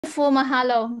Wonderful,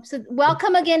 mahalo. So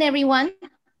welcome again, everyone,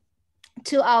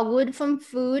 to our Wood from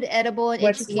Food Edible and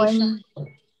Education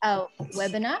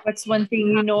webinar. What's one thing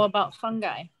you know about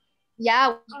fungi?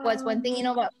 Yeah, what's one thing you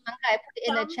know about fungi? I put it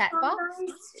in the chat box.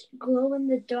 Glow in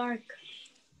the dark.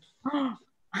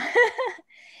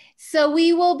 So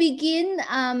we will begin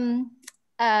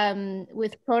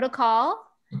with protocol,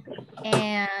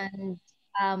 and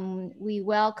we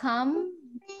welcome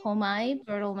Pomai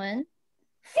Bertelman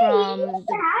from the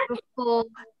beautiful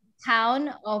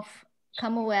town of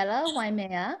Kamuela,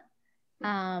 Waimea,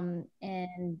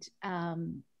 and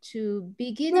to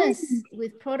begin us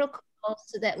with protocol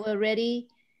so that we're ready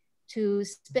to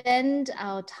spend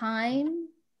our time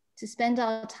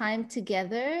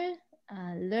together,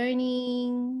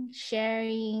 learning,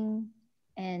 sharing,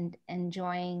 and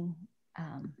enjoying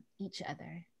each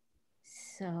other.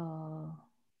 So.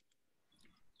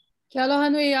 Ke aloha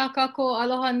nui a kako,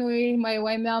 aloha nui mai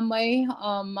waimea mai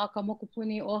ma ka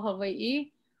mokupuni o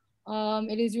Hawaii.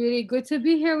 It is really good to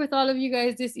be here with all of you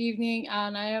guys this evening,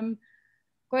 and I am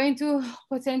going to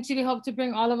potentially help to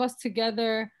bring all of us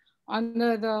together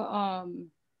under the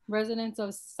resonance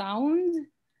of sound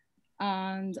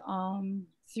and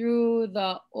through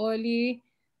the oli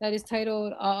that is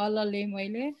titled A'ala Le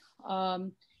Maile.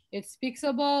 It speaks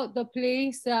about the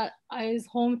place that is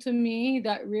home to me,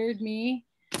 that reared me,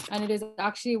 and it is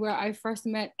actually where I first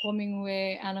met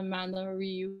Komingwe and Amanda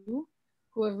Rieux,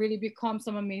 who have really become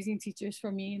some amazing teachers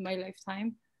for me in my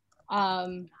lifetime.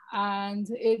 And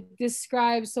it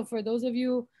describes, so for those of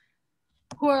you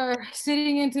who are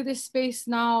sitting into this space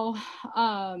now,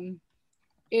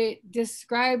 it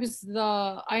describes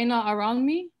the aina around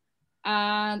me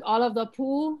and all of the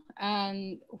pu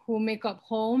and who make up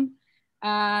home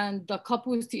and the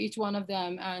kapus to each one of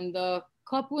them. And the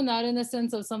kapu not in the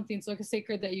sense of something so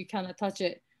sacred that you cannot touch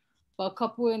it, but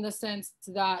kapu in the sense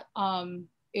that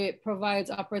it provides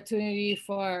opportunity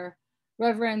for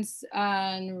reverence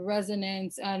and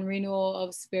resonance and renewal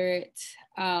of spirit,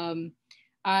 and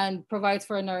provides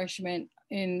for nourishment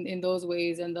in those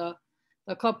ways. And the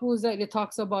kapus that it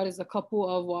talks about is the kapu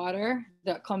of water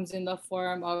that comes in the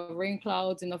form of rain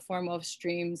clouds, in the form of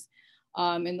streams,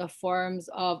 in the forms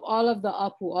of all of the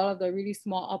apu, all of the really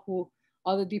small apu,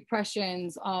 all the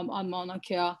depressions on Mauna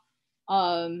Kea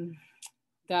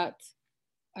that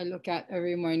I look at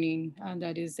every morning, and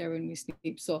that is there when we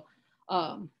sleep. So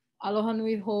aloha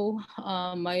nui ho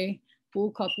mai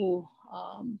pu kapu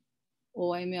o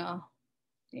Waimea.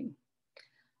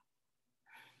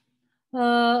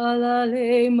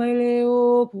 Alale mai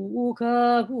leo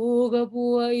puka puka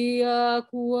pua ia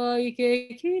kua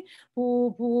ikeki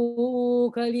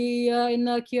pupu kalia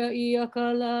inakia ia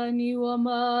kalani wa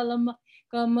malama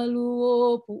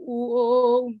kamaluo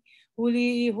puo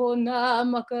uli hona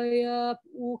makaya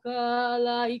puka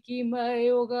la iki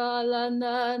mai ogala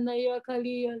na ia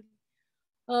kalia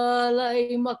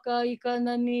alai maka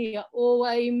ikanani o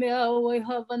Waimea o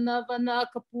Havana vana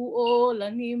kapu o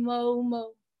lani mau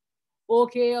mau. O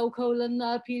ke au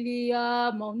kaulana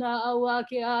pilia, mauna awa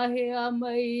ke ahea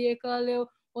mai e ka leo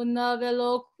o nā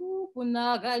velo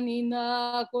kupuna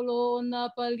ganina kolo nā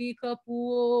palika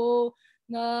puo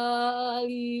nā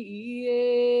ali ie.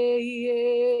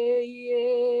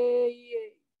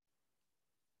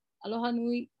 Aloha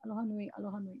nui, aloha nui,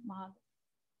 aloha nui, mahalo.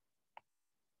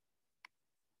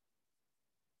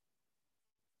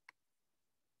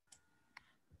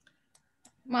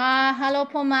 Mahalo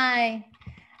Pomai.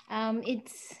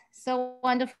 It's so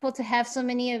wonderful to have so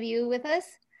many of you with us.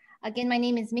 Again, my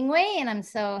name is Ming, and I'm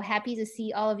so happy to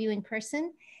see all of you in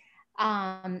person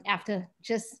after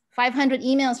just 500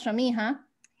 emails from me, huh?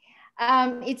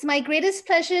 It's my greatest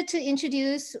pleasure to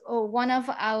introduce one of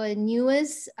our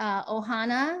newest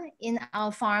ohana in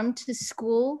our farm to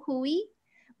school hui.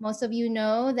 Most of you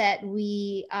know that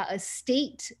we are a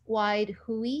statewide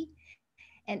hui,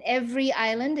 and every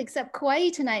island except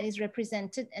Kauai tonight is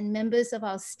represented, and members of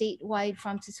our statewide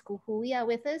Farm to School hui are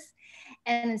with us.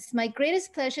 And it's my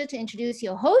greatest pleasure to introduce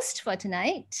your host for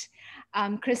tonight,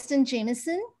 Kristen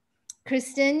Jamieson.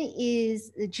 Kristen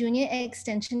is the Junior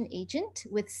Extension Agent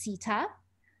with CTAHR,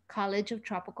 College of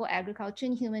Tropical Agriculture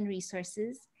and Human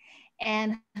Resources.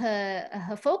 And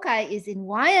her foci is in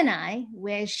Waianae,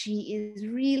 where she is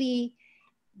really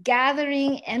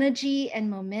gathering energy and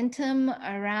momentum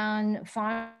around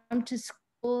farm to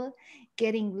school,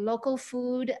 getting local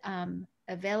food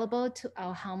available to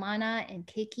our haumana and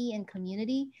keiki and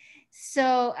community.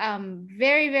 So I'm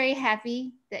very, very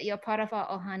happy that you're part of our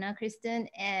ohana, Kristen,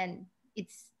 and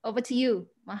it's over to you.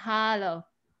 Mahalo.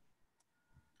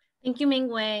 Thank you, Ming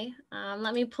Wei.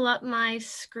 Let me pull up my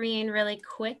screen really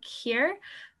quick here.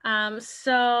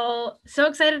 So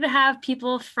excited to have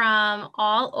people from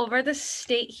all over the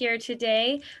state here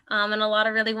today, and a lot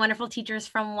of really wonderful teachers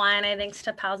from Waianae, thanks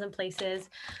to Pals and Places.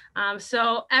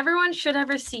 So everyone should have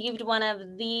received one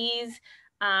of these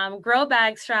grow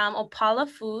bags from Opala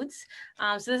Foods.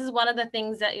 So this is one of the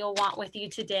things that you'll want with you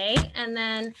today. And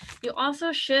then you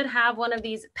also should have one of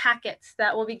these packets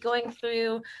that will be going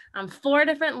through 4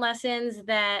 different lessons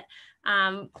that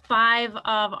 5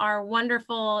 of our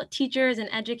wonderful teachers and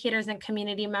educators and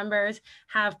community members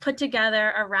have put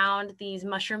together around these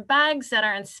mushroom bags that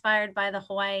are inspired by the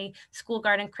Hawaii School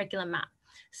Garden Curriculum Map.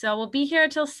 So we'll be here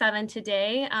till 7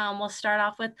 today. We'll start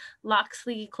off with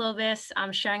Loxley Clovis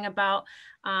sharing about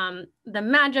the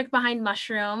magic behind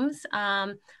mushrooms.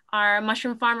 Our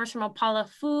mushroom farmers from Opala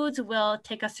Foods will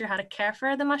take us through how to care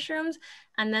for the mushrooms,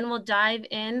 and then we'll dive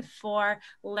in for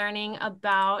learning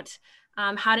about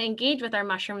how to engage with our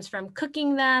mushrooms, from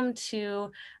cooking them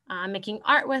to making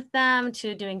art with them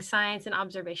to doing science and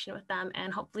observation with them,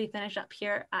 and hopefully finish up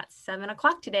here at 7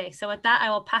 o'clock today. So with that, I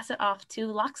will pass it off to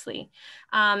Loxley.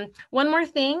 One more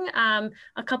thing,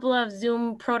 a couple of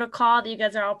Zoom protocol that you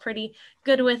guys are all pretty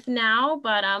good with now,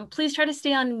 but please try to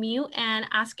stay on mute and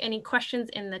ask any questions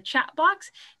in the chat box.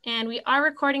 And we are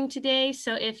recording today,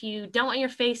 so if you don't want your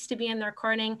face to be in the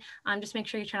recording, just make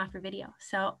sure you turn off your video.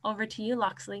 So over to you,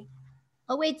 Loxley.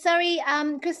 Oh, wait, sorry,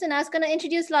 Kristen, I was going to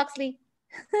introduce Loxley.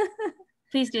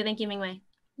 Please do. Thank you, Mingwei.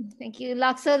 Thank you.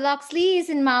 So Loxley is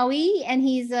in Maui, and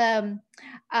he's a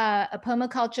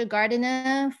permaculture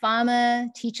gardener, farmer,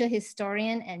 teacher,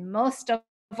 historian, and most of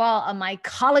all, a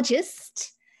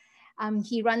mycologist.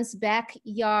 He runs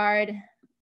backyard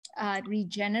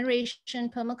regeneration,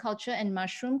 permaculture, and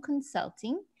mushroom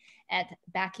consulting at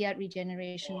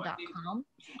backyardregeneration.com.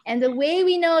 And the way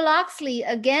we know Loxley,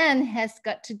 again, has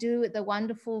got to do with the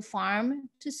wonderful farm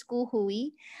to school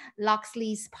hui.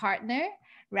 Loxley's partner,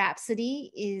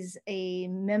 Rhapsody, is a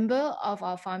member of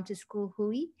our farm to school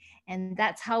hui. And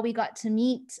that's how we got to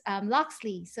meet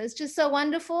Loxley. So it's just so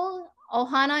wonderful.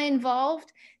 Ohana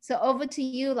involved. So over to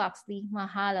you, Loxley.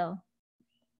 Mahalo.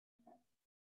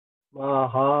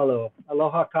 Mahalo.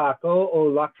 Aloha kako o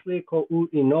Loxley ko u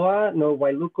inoa no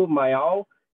Wailuku Maiao.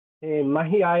 He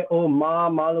mahi ai o ma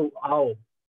malu au.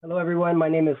 Hello everyone, my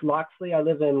name is Loxley. I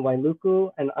live in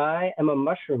Wailuku and I am a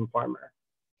mushroom farmer.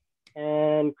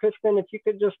 And Kristen, if you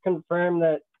could just confirm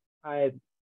that I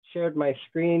shared my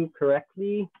screen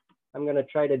correctly. I'm gonna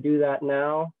try to do that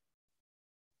now.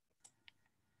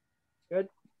 Good?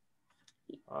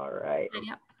 All right.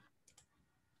 Yep.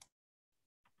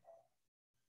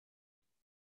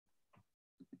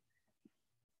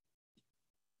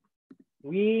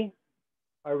 We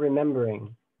are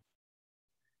remembering.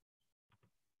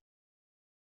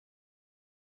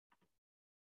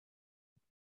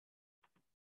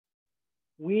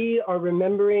 We are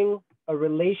remembering a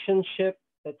relationship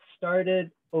that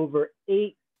started over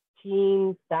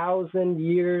 18,000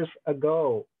 years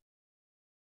ago.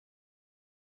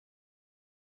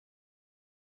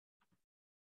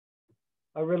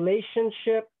 A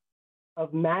relationship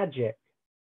of magic.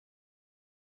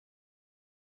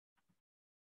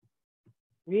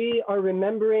 We are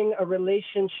remembering a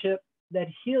relationship that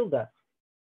healed us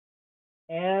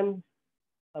and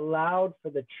allowed for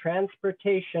the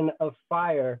transportation of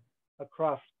fire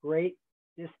across great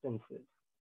distances.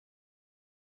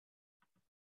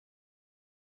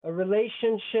 A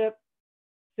relationship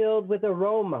filled with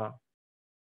aroma,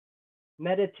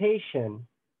 meditation,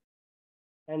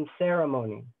 and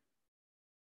ceremony.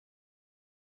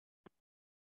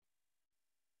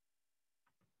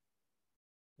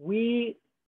 We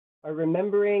are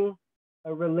remembering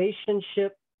a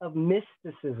relationship of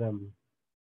mysticism.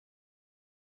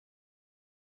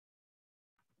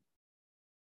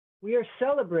 We are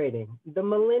celebrating the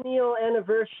millennial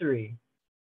anniversary,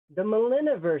 the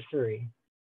milleniversary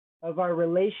of our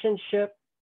relationship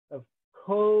of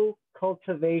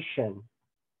co-cultivation.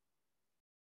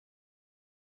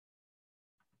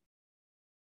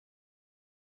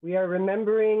 We are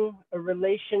remembering a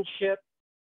relationship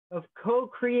of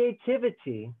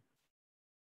co-creativity.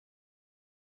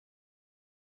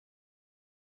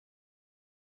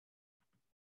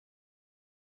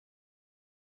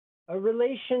 A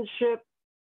relationship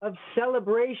of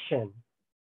celebration.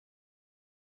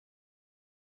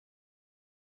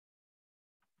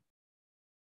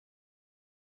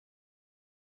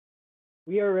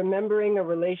 We are remembering a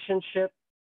relationship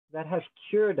that has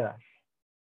cured us.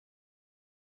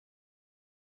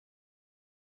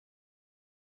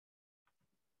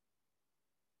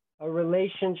 A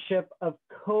relationship of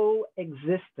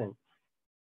coexistence.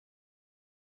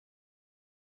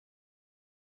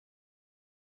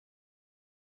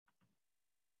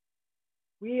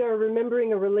 We are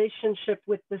remembering a relationship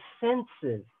with the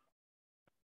senses.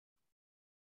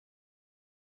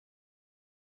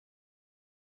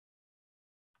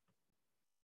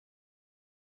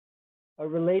 A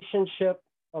relationship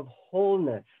of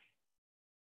wholeness.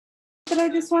 But I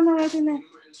just want to write in there.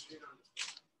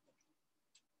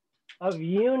 Of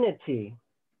unity.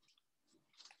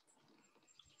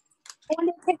 I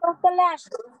want to take off the lash.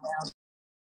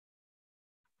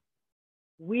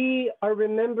 We are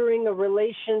remembering a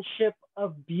relationship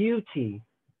of beauty.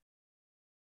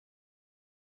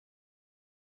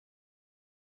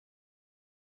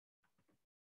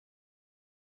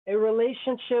 A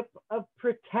relationship of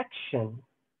protection.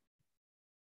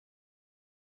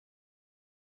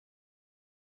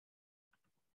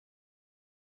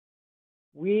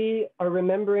 We are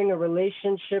remembering a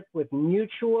relationship with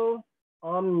mutual,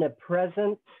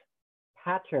 omnipresent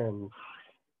patterns.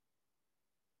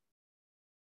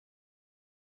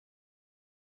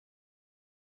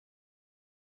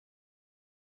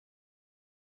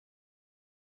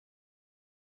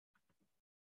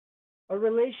 A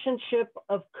relationship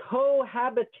of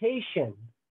cohabitation.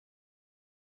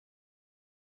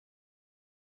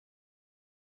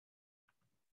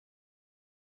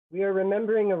 We are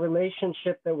remembering a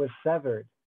relationship that was severed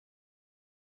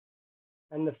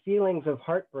and the feelings of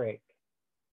heartbreak.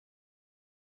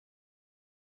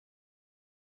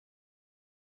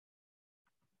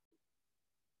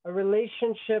 A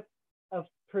relationship of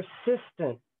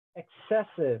persistent,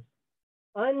 excessive,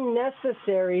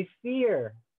 unnecessary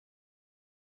fear.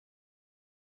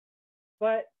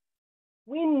 But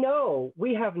we know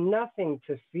we have nothing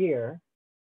to fear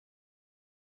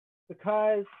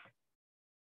because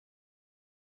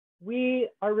we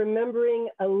are remembering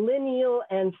a lineal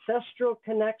ancestral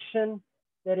connection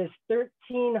that is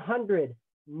 1,300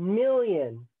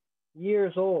 million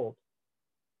years old.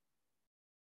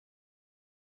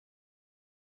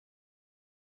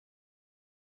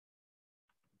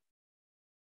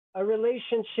 A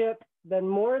relationship that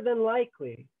more than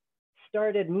likely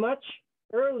started much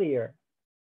earlier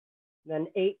than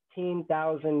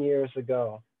 18,000 years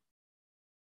ago.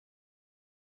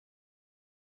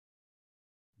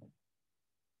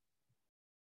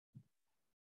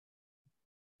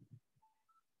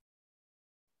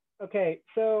 Okay,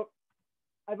 so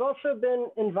I've also been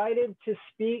invited to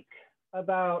speak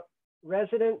about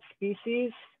resident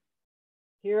species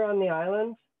here on the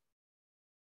island.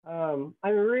 I'm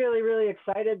really, really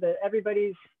excited that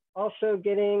everybody's also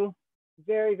getting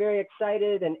very, very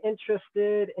excited and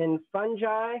interested in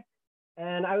fungi.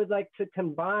 And I would like to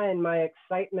combine my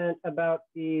excitement about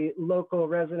the local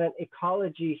resident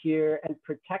ecology here and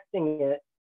protecting it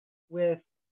with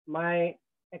my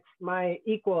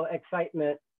equal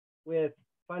excitement with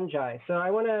fungi. So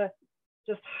I want to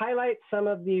just highlight some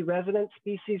of the resident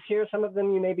species here. Some of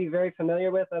them you may be very familiar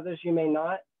with, others you may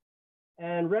not.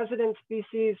 And resident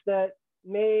species that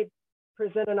may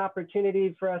present an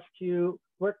opportunity for us to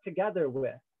work together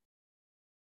with.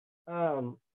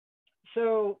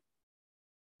 So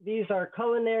these are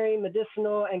culinary,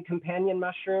 medicinal, and companion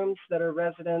mushrooms that are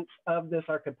residents of this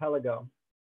archipelago.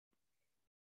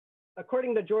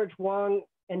 According to George Wong,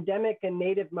 endemic and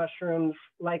native mushrooms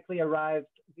likely arrived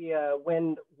via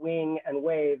wind, wing, and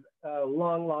wave a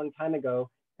long, long time ago.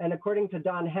 And according to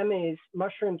Don Hemes,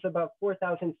 mushrooms above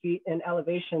 4,000 feet in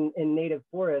elevation in native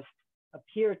forests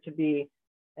appear to be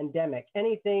endemic.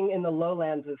 Anything in the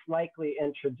lowlands is likely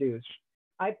introduced.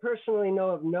 I personally know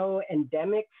of no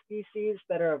endemic species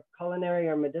that are of culinary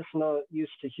or medicinal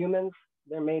use to humans.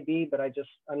 There may be, but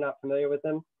I'm not familiar with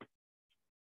them.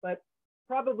 But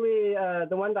probably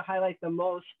the one to highlight the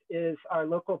most is our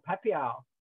local pepiao.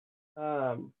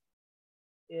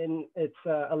 It's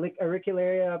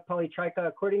Auricularia polytricha.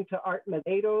 According to Art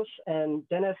Medeiros and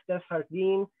Dennis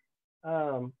Desjardins,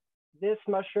 this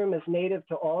mushroom is native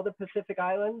to all the Pacific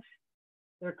Islands.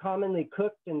 They're commonly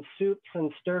cooked in soups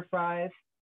and stir fries,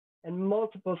 and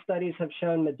multiple studies have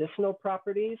shown medicinal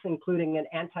properties, including an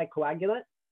anticoagulant.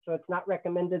 So it's not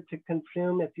recommended to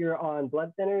consume if you're on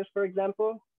blood thinners, for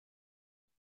example.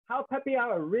 How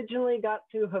pepiao originally got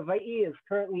to Hawaii is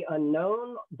currently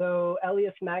unknown, though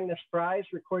Elias Magnus Fries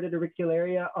recorded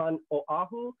Auricularia on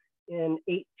Oahu in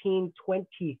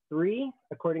 1823,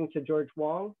 according to George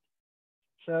Wong.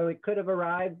 So it could have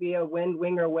arrived via wind,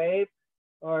 wing, or wave,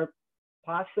 or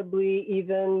possibly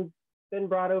even been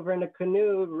brought over in a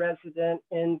canoe resident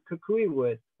in kukui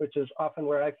wood, which is often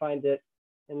where I find it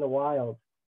in the wild.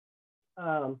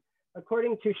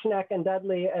 According to Schneck and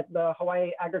Dudley at the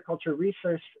Hawaii Agriculture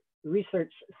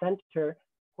Research Center,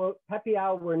 quote,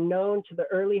 pepiao were known to the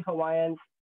early Hawaiians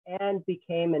and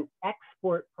became an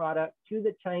export product to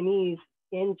the Chinese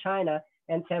in China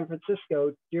and San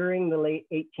Francisco during the late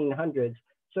 1800s.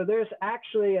 So there's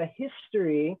actually a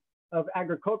history of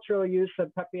agricultural use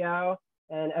of pepiao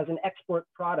and as an export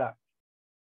product.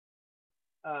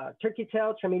 Turkey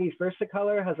tail Trametes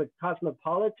versicolor has a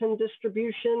cosmopolitan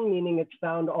distribution, meaning it's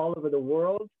found all over the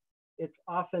world. It's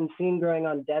often seen growing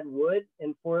on dead wood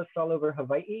in forests all over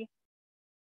Hawaii.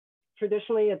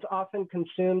 Traditionally, it's often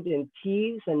consumed in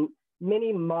teas, and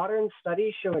many modern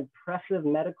studies show impressive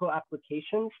medical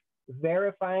applications,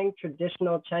 verifying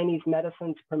traditional Chinese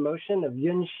medicine's promotion of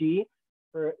yun shi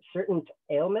for certain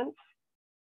ailments.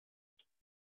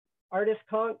 Artist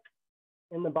conch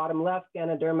in the bottom left,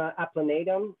 Ganoderma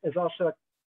applanatum,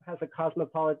 has a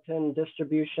cosmopolitan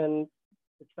distribution.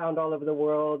 It's found all over the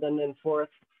world and in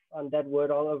forests on dead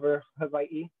wood all over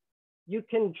Hawaii. You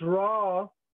can draw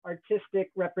artistic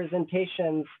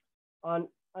representations on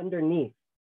underneath.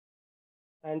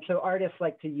 And so artists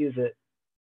like to use it.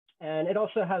 And it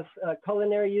also has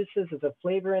culinary uses as a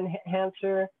flavor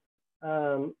enhancer.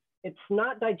 It's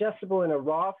not digestible in a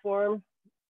raw form,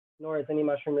 nor is any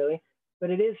mushroom really,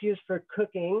 but it is used for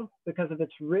cooking because of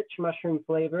its rich mushroom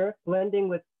flavor. Blending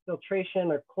with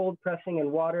filtration or cold pressing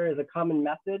in water is a common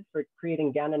method for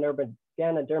creating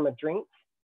Ganoderma drinks.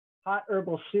 Hot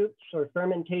herbal soups or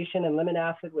fermentation and lemon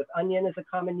acid with onion is a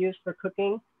common use for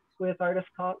cooking with artist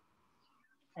conch.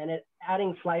 And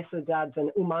adding slices adds an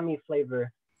umami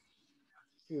flavor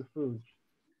to foods.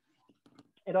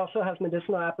 It also has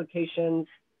medicinal applications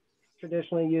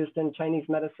traditionally used in Chinese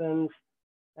medicines,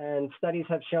 and studies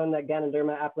have shown that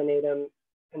Ganoderma applanatum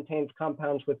contains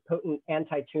compounds with potent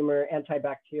anti-tumor,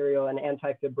 antibacterial, and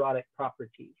antifibrotic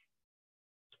properties.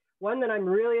 One that I'm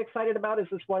really excited about is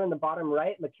this one in the bottom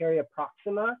right, Lacaria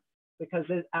proxima, because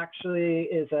it actually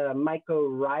is a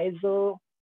mycorrhizal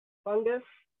fungus,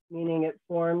 meaning it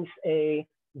forms a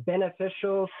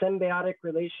beneficial symbiotic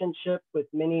relationship with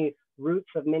many roots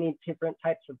of many different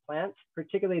types of plants.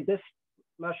 Particularly this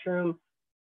mushroom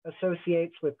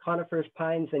associates with conifers,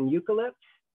 pines, and eucalypts.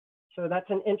 So that's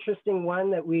an interesting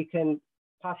one that we can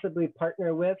possibly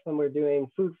partner with when we're doing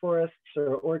food forests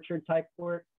or orchard type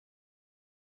work.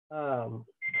 And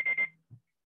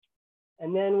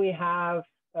then we have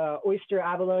oyster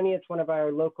abalone. It's one of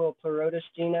our local Pleurotus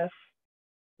genus.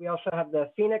 We also have the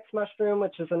phoenix mushroom,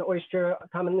 which is an oyster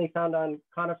commonly found on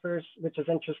conifers, which is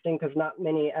interesting because not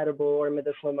many edible or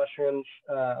medicinal mushrooms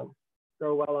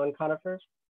grow well on conifers.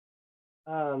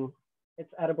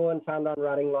 It's edible and found on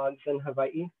rotting logs in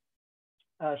Hawaii.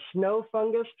 Snow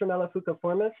fungus, Tremella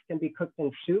fuciformis, can be cooked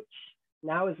in soups.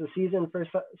 Now is the season for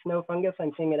snow fungus.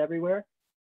 I'm seeing it everywhere.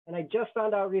 And I just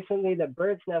found out recently that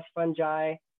bird's nest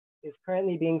fungi is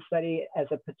currently being studied as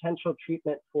a potential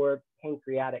treatment for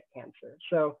pancreatic cancer.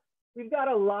 So we've got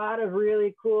a lot of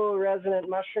really cool resonant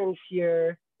mushrooms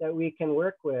here that we can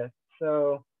work with.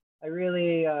 So I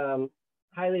really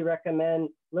highly recommend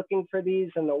looking for these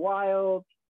in the wild.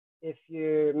 If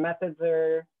your methods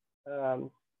are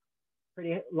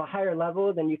pretty higher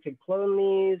level, then you could clone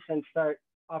these and start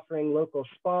offering local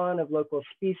spawn of local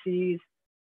species.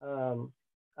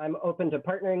 I'm open to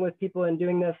partnering with people in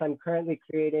doing this. I'm currently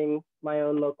creating my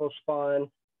own local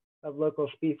spawn of local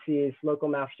species, local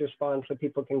master spawn, so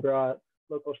people can grow out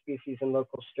local species and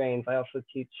local strains. I also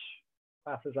teach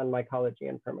classes on mycology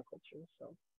and permaculture.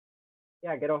 So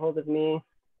yeah, get a hold of me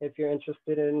if you're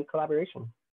interested in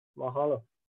collaboration. Mahalo.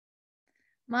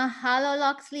 Mahalo,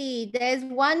 Loxley. There's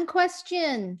one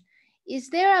question. Is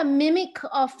there a mimic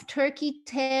of turkey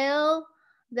tail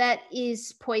that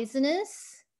is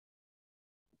poisonous?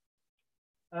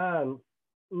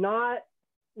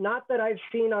 Not that I've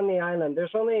seen on the island.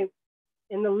 There's only,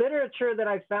 in the literature that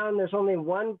I found, there's only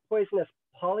one poisonous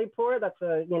polypore. That's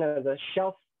the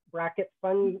shelf bracket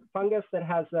fungus that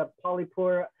has a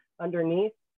polypore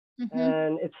underneath. Mm-hmm.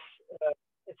 And it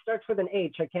starts with an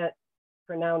H. I can't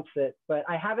pronounce it, but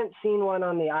I haven't seen one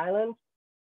on the island.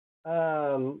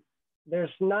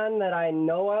 There's none that I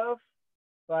know of,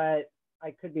 but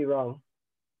I could be wrong.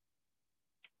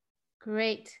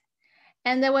 Great.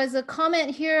 And there was a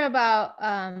comment here about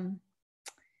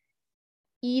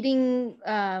eating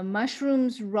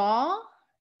mushrooms raw,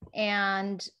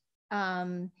 and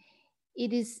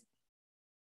it is,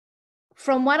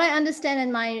 from what I understand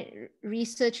in my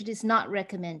research, it is not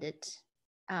recommended.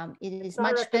 It is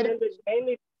much better.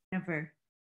 Mainly, never.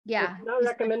 Yeah. It's not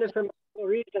recommended for multiple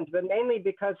reasons, but mainly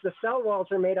because the cell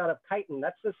walls are made out of chitin.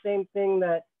 That's the same thing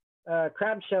that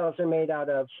crab shells are made out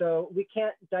of. So we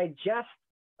can't digest,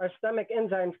 our stomach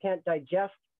enzymes can't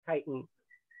digest chitin.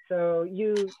 So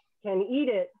you can eat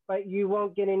it, but you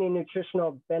won't get any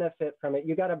nutritional benefit from it.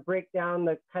 You got to break down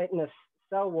the chitinous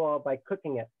cell wall by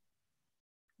cooking it.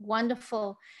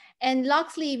 Wonderful. And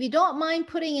Loxley, if you don't mind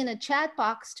putting in a chat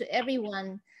box to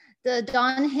everyone, the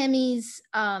Don Hemi's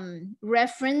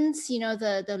reference, you know,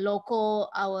 the local,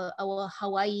 our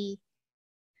Hawaii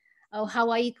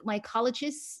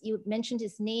mycologist, you mentioned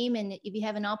his name, and if you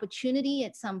have an opportunity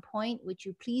at some point, would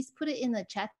you please put it in the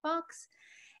chat box?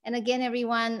 And again,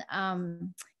 everyone,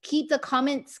 keep the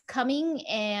comments coming,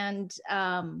 and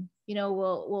you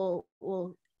know,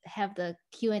 we'll have the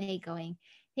Q&A going.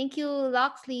 Thank you,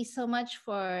 Loxley, so much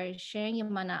for sharing your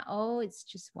mana'o. It's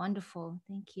just wonderful.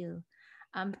 Thank you.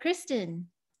 Kristen.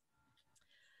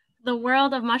 The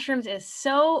world of mushrooms is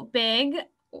so big.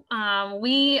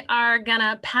 We are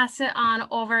gonna pass it on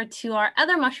over to our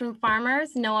other mushroom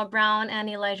farmers, Noah Brown and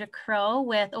Elijah Crow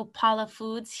with Opala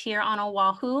Foods here on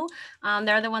Oahu.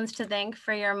 They're the ones to thank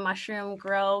for your mushroom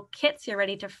grow kits, your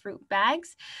ready to fruit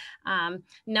bags.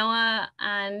 Noah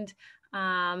and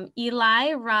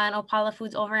Eli run Opala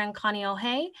Foods over in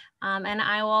Kaneohe, and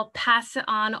I will pass it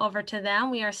on over to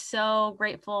them. We are so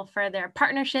grateful for their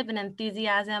partnership and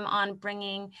enthusiasm on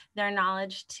bringing their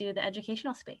knowledge to the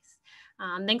educational space.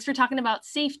 Thanks for talking about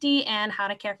safety and how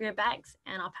to care for your bags,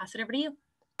 and I'll pass it over to you.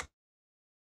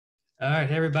 All right,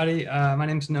 hey everybody, my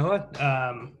name's Noah.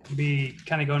 We'll be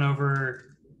kind of going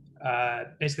over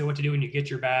basically what to do when you get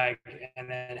your bag and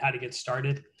then how to get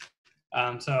started.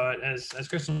 So as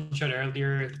Kristen showed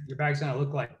earlier, your bag's gonna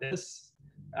look like this.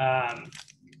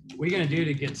 What you're gonna do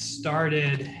to get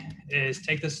started is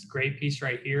take this gray piece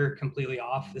right here completely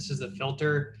off. This is the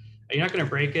filter. You're not gonna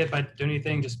break it by doing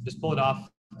anything, just pull it off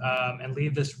and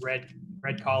leave this red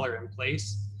collar in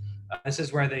place. This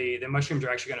is where the mushrooms are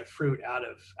actually gonna fruit out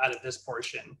of this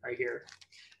portion right here.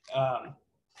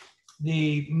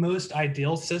 The most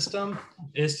ideal system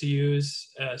is to use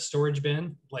a storage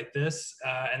bin like this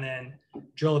and then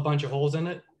drill a bunch of holes in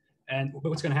it. And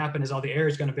what's going to happen is all the air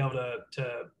is going to be able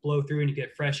to blow through and you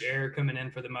get fresh air coming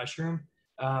in for the mushroom.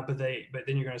 But then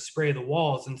you're going to spray the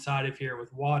walls inside of here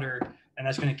with water, and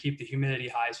that's going to keep the humidity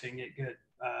high so you can get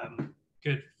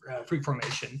good fruit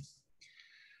formation.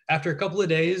 After a couple of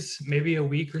days, maybe a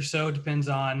week or so, depends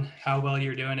on how well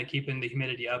you're doing at keeping the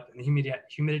humidity up. And the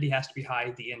humidity has to be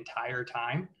high the entire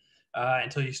time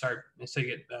until you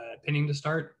get pinning to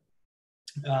start.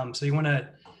 So you want to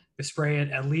spray it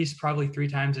at least probably 3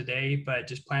 times a day, but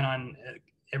just plan on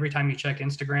every time you check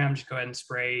Instagram, just go ahead and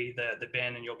spray the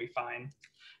bin and you'll be fine.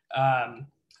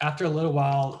 After a little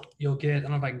while, you'll get, I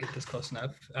don't know if I can get this close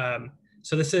enough.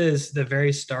 So this is the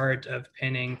very start of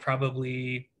pinning,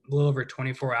 probably a little over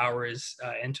 24 hours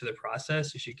into the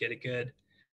process. You should get a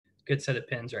good set of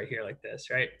pins right here like this,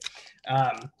 right?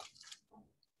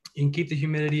 You can keep the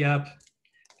humidity up,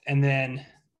 and then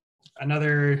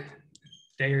another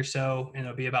day or so, and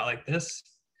it'll be about like this.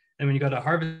 And when you go to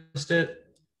harvest it,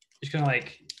 you're just gonna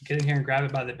like get in here and grab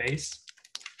it by the base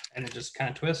and then just kind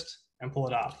of twist and pull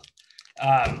it off.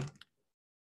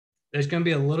 There's gonna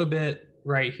be a little bit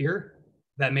right here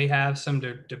that may have some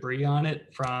debris on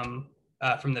it from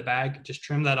the bag. Just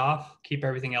trim that off, keep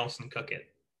everything else, and cook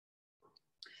it.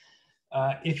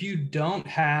 If you don't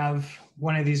have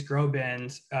one of these grow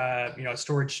bins, you know, a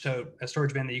storage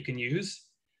bin that you can use,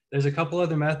 there's a couple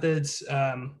other methods,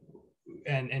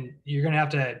 and you're gonna have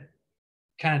to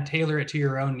kind of tailor it to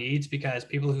your own needs, because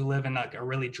people who live in like a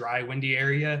really dry, windy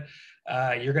area,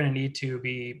 you're gonna need to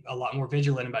be a lot more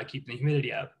vigilant about keeping the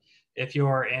humidity up. If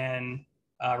you're in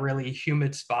a really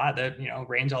humid spot that, you know,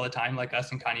 rains all the time like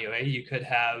us in Kaneohe, you could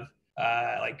have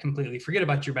like completely forget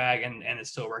about your bag and it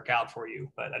still work out for you,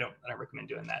 but I don't recommend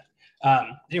doing that.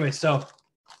 Anyway, so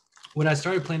when I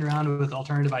started playing around with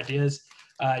alternative ideas,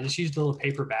 I just used a little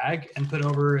paper bag and put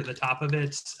over the top of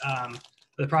it.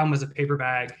 The problem was the paper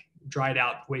bag dried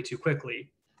out way too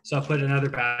quickly. So I put another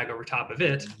bag over top of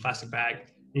it, plastic bag.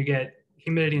 You get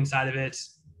humidity inside of it,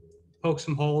 poke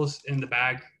some holes in the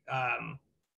bag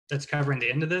that's covering the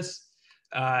end of this,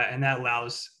 and that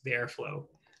allows the airflow.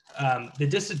 The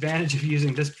disadvantage of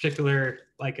using this particular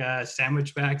like a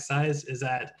sandwich bag size is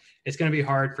that it's going to be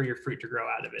hard for your fruit to grow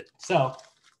out of it. So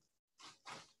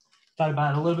thought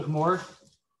about it a little bit more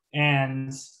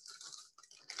and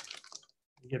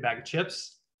get a bag of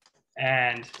chips,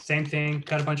 and same thing,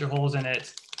 cut a bunch of holes in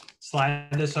it, slide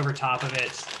this over top of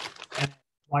it, and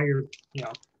while you're, you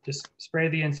know, just spray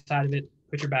the inside of it,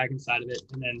 put your bag inside of it,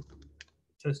 and then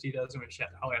Tostitos, and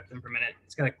holler at them for a minute.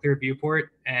 It's got a clear viewport,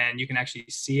 and you can actually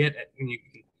see it, and you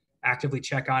can actively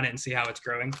check on it and see how it's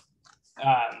growing.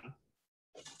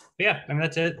 Yeah, I mean,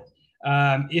 that's it.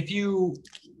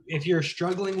 If you're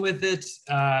struggling with it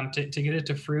to get it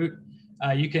to fruit,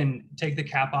 you can take the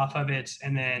cap off of it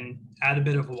and then add a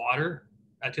bit of water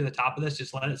to the top of this.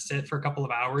 Just let it sit for a couple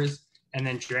of hours, and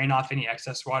then drain off any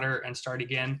excess water and start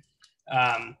again.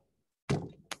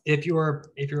 If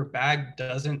your bag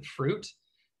doesn't fruit,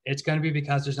 it's going to be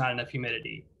because there's not enough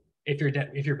humidity. If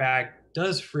your bag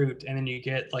does fruit and then you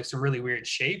get like some really weird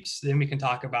shapes, then we can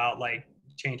talk about like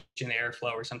changing the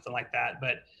airflow or something like that.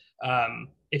 But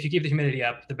if you keep the humidity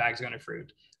up, the bag's going to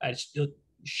fruit. It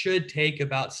should take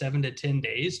about 7 to 10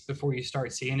 days before you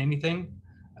start seeing anything.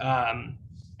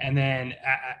 And then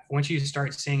once you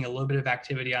start seeing a little bit of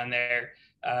activity on there,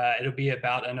 it'll be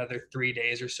about another 3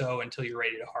 days or so until you're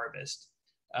ready to harvest.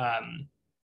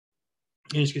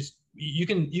 You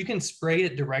can spray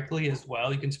it directly as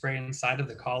well. You can spray it inside of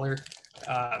the collar.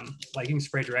 Like you can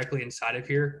spray directly inside of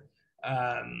here.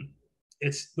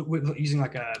 It's using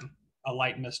like a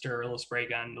light mister or a little spray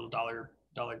gun, little dollar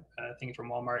thing from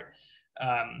Walmart.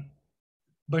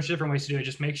 Bunch of different ways to do it.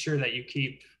 Just make sure that you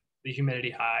keep the humidity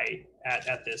high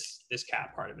at this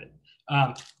cap part of it.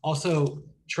 Also,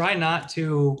 try not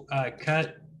to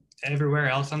cut everywhere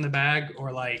else on the bag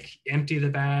or like empty the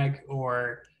bag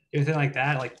or anything like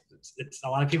that. Like it's a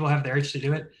lot of people have the urge to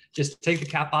do it. Just take the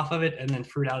cap off of it and then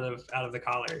fruit out of the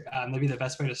collar. That'd be the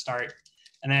best way to start.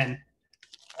 And then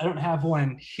I don't have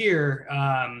one here,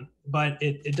 but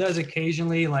it does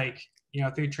occasionally, like, you know,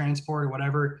 through transport or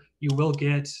whatever, you will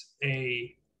get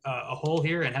a hole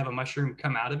here and have a mushroom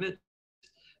come out of it.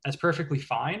 That's perfectly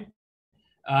fine.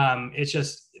 It's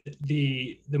just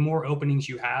the more openings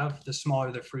you have, the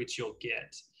smaller the fruits you'll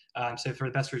get. So for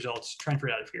the best results, try and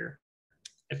fruit out of here.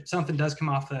 If something does come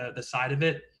off the side of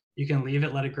it, you can leave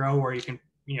it, let it grow, or you can,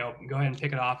 you know, go ahead and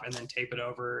pick it off and then tape it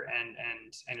over, and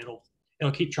it'll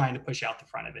keep trying to push out the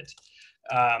front of it.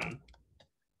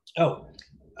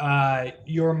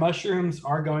 Your mushrooms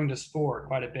are going to spore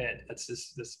quite a bit. That's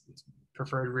this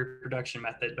preferred reproduction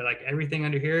method, but like everything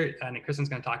under here, and Kristen's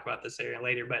going to talk about this area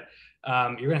later, but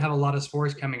you're going to have a lot of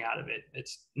spores coming out of it.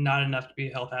 It's not enough to be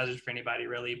a health hazard for anybody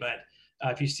really, but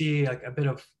if you see like a bit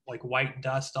of like white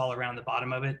dust all around the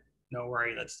bottom of it, no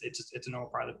worry, it's a normal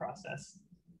part of the process.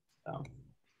 So,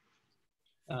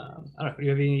 I don't know, do you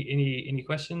have any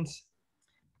questions?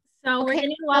 So we're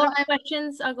getting a lot of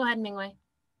questions. Oh, go ahead, Mingwei.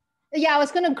 Yeah, I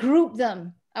was going to group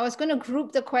them. I was going to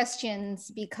group the questions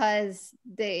because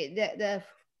the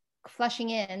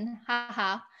flushing in,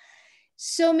 haha.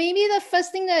 So maybe the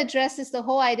first thing to address is the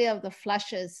whole idea of the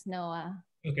flushes, Noah.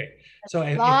 Okay, so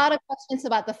a lot of questions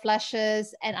about the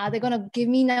flushes, and are they going to give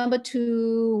me number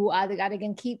 2? Are they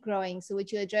going to keep growing? So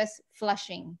would you address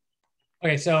flushing?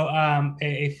 Okay, so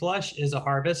a flush is a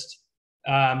harvest.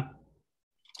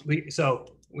 We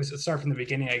start from the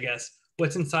beginning, I guess.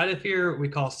 What's inside of here we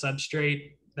call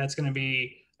substrate. That's going to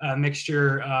be a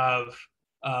mixture of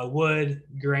wood,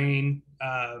 grain,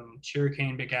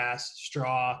 sugarcane, bagasse,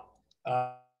 straw,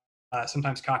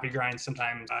 sometimes coffee grinds,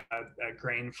 sometimes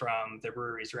grain from the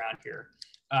breweries around here.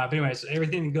 But anyways,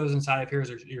 everything that goes inside of here is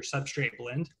your substrate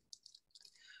blend.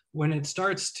 When it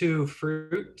starts to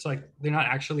fruit, it's like they're not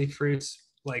actually fruits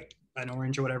like an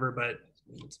orange or whatever, but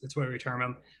it's what we term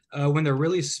them. When they're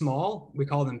really small, we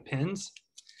call them pins.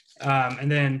 And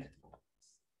then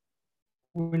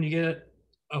when you get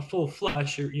a full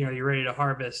flush, you're ready to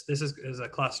harvest. This is a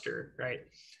cluster, right?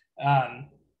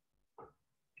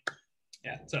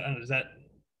 Yeah. So I don't know, does that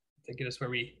get us where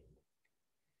we?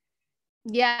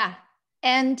 Yeah.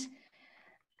 And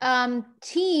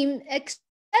team,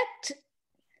 expect.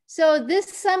 So this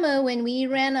summer when we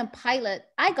ran a pilot,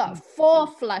 I got 4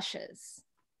 flushes.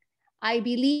 I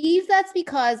believe that's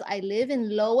because I live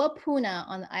in Lower Puna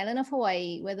on the island of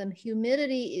Hawaii, where the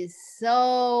humidity is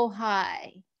so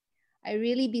high. I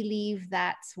really believe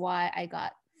that's why I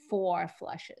got 4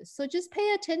 flushes. So just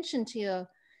pay attention to your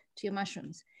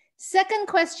mushrooms. Second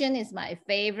question is my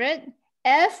favorite.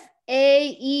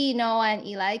 FAE, Noah and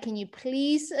Eli, can you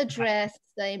please address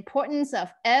the importance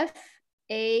of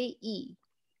FAE?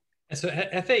 So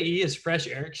FAE is fresh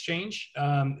air exchange.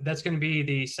 That's going to be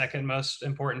the second most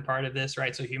important part of this,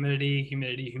 right? So humidity,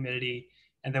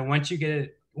 and then once you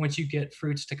get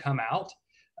fruits to come out,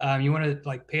 you want to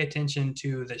like pay attention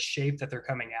to the shape that they're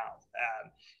coming out.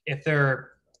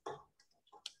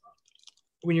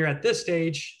 When you're at this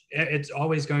stage, it's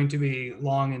always going to be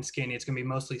long and skinny. It's going to be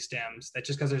mostly stems. That's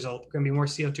just because there's going to be more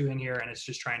CO2 in here and it's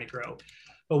just trying to grow.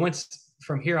 But once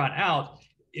from here on out,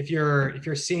 if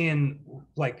you're seeing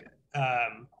like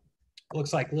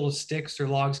looks like little sticks or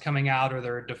logs coming out, or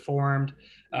they're deformed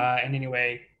in any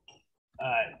way,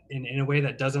 in a way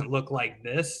that doesn't look like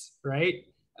this, right?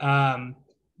 Then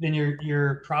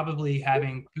you're probably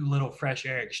having too little fresh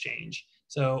air exchange.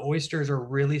 So oysters are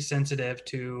really sensitive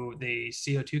to the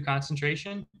CO2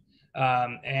 concentration.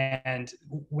 And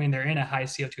when they're in a high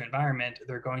CO2 environment,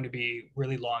 they're going to be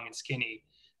really long and skinny.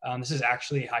 This is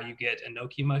actually how you get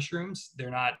enoki mushrooms.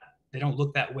 They don't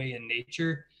look that way in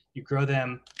nature. You grow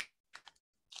them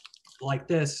like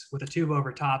this with a tube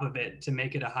over top of it to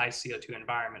make it a high CO2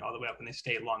 environment all the way up, and they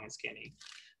stay long and skinny.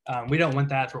 We don't want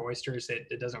that for oysters.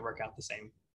 It doesn't work out the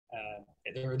same.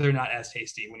 They're not as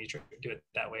tasty when you try to do it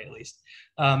that way, at least.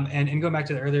 And going back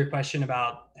to the earlier question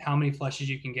about how many flushes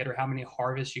you can get or how many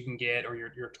harvests you can get or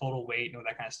your total weight and all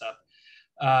that kind of stuff.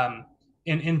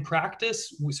 In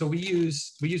practice, so we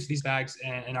use these bags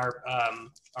in our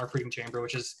freezing chamber,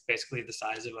 which is basically the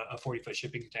size of a 40-foot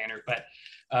shipping container. But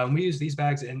we use these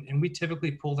bags and we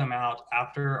typically pull them out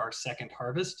after our second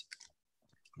harvest.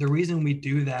 The reason we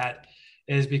do that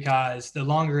is because the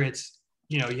longer it's,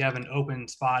 you have an open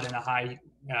spot in a high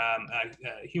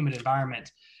humid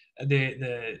environment,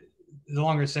 the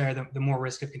longer it's there, the more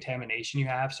risk of contamination you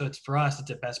have. So for us, it's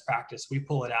a best practice. We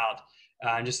pull it out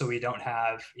just so we don't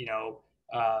have,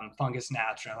 fungus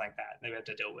gnats or anything like that we have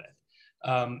to deal with.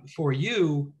 For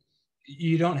you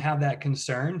don't have that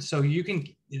concern. So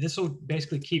this will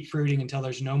basically keep fruiting until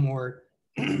there's no more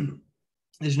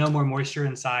moisture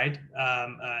inside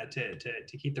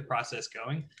to keep the process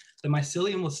going. The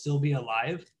mycelium will still be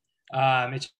alive.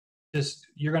 It's just,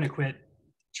 you're going to quit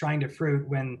trying to fruit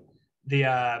when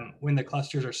the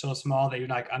clusters are so small that you're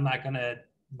like, I'm not going to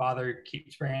bother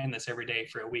keep spraying this every day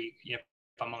for a week. If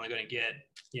I'm only going to get,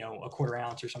 a quarter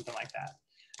ounce or something like that.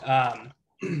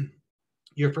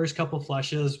 Your first couple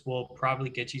flushes will probably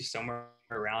get you somewhere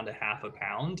around a half a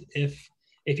pound if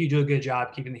you do a good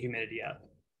job keeping the humidity up.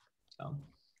 So.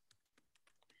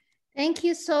 Thank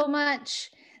you so much.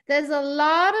 There's a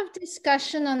lot of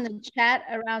discussion on the chat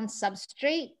around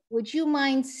substrate. Would you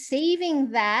mind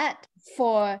saving that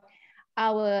for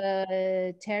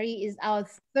Terri is our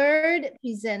third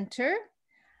presenter,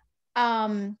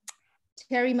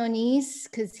 Terri Moniz,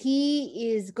 because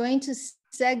he is going to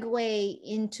segue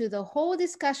into the whole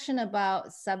discussion about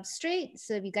substrate.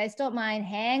 So if you guys don't mind,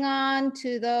 hang on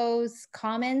to those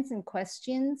comments and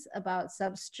questions about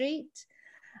substrate.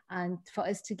 And for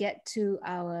us to get to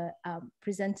our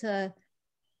presenter,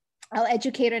 our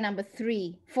educator number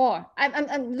 4.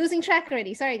 I'm losing track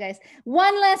already. Sorry, guys.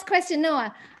 One last question,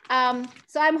 Noah.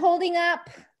 So I'm holding up.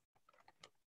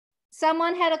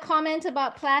 Someone had a comment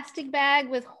about plastic bag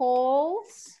with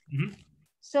holes. Mm-hmm.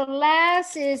 So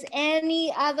last is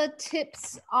any other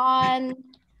tips on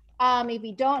if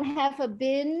you don't have a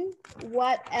bin,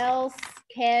 what else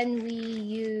can we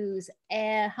use?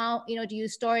 And how, do you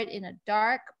store it in a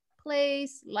dark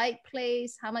place, light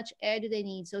place? How much air do they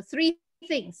need? So 3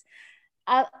 things: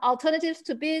 alternatives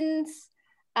to bins,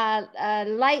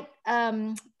 light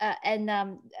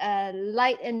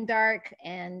light and dark,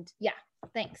 and yeah,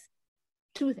 thanks.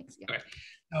 2 things. Yeah. Okay.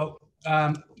 So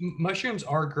mushrooms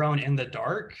are grown in the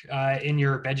dark in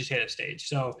your vegetative stage.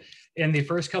 So in the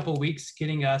first couple of weeks,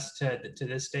 getting us to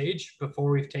this stage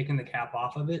before we've taken the cap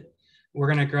off of it, we're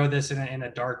going to grow this in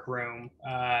a dark room.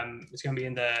 It's going to be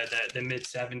in the mid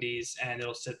 70s, and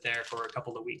it'll sit there for a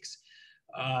couple of weeks.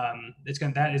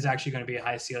 That is actually going to be a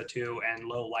high CO2 and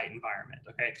low light environment.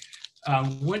 Okay.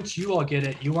 Once you all get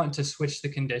it, you want to switch the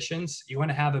conditions. You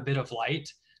want to have a bit of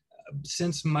light.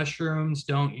 Since mushrooms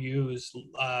don't use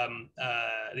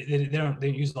they don't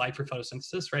use light for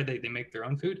photosynthesis, right? They make their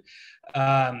own food.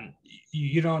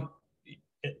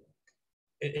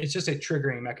 It's just a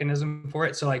triggering mechanism for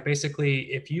it. So like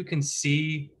basically, if you can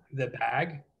see the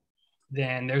bag,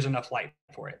 then there's enough light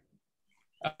for it.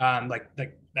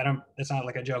 That's not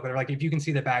like a joke, but like if you can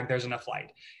see the bag, there's enough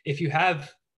light. If you plan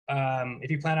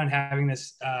on having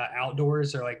this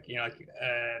outdoors or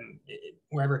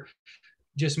wherever,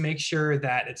 just make sure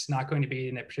that it's not going to be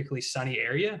in a particularly sunny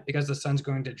area because the sun's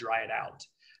going to dry it out.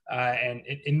 And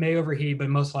it may overheat, but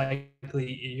most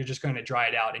likely you're just going to dry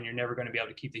it out and you're never going to be able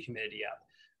to keep the humidity up.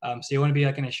 So you want to be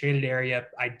like in a shaded area.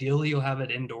 Ideally, you'll have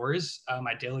it indoors,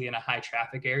 ideally in a high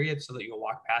traffic area so that you'll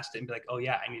walk past it and be like, oh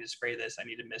yeah, I need to spray this. I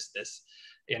need to mist this.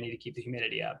 I need to keep the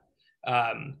humidity up.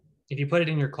 If you put it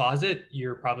in your closet,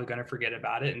 you're probably going to forget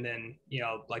about it. And then,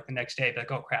 like the next day, be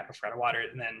like, oh crap, I forgot to water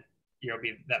it. And then you'll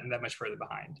be that much further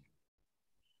behind.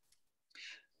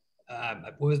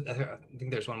 I think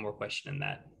there's one more question in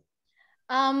that.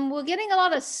 We're getting a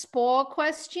lot of spore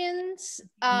questions.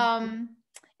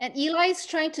 And Eli's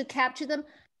trying to capture them.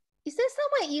 Is there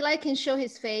some way Eli can show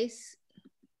his face?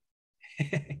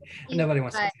 Nobody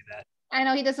wants to see that. I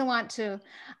know he doesn't want to.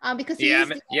 Because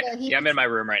I'm in my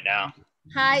room right now.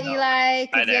 Hi, Eli.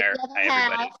 Hi there. Hi,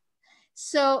 everybody.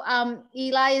 So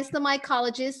Eli is the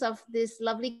mycologist of this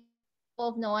lovely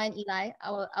of Noah and Eli,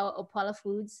 our Opala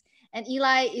Foods. And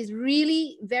Eli is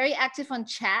really very active on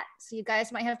chat. So you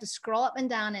guys might have to scroll up and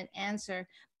down and answer.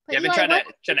 Yeah, I've been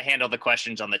trying to handle the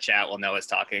questions on the chat while Noah's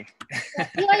talking.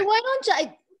 Eli, why don't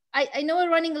you, I know we're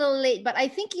running a little late, but I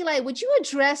think, Eli, would you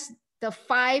address the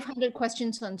 500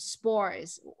 questions on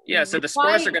spores? Yeah, so the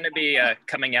spores are going to be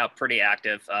coming out pretty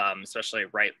active, especially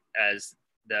right as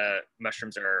the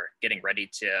mushrooms are getting ready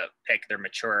to pick. They're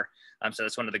mature. So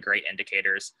that's one of the great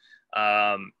indicators.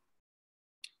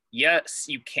 Yes,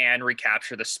 you can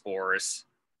recapture the spores.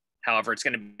 However, it's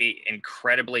going to be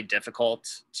incredibly difficult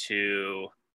to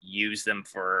use them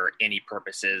for any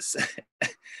purposes.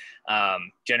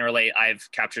 Generally, I've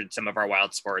captured some of our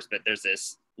wild spores, but there's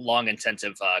this long,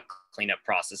 intensive cleanup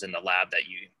process in the lab that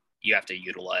you have to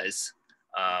utilize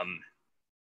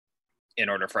in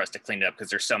order for us to clean it up, because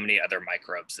there's so many other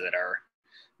microbes that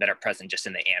are present just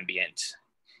in the ambient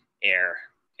air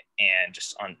and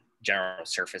just on general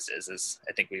surfaces, as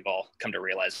I think we've all come to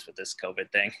realize with this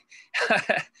COVID thing.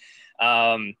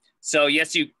 So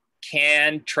yes, you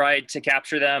can try to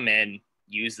capture them and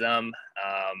use them,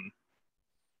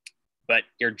 but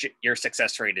your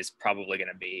success rate is probably going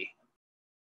to be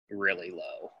really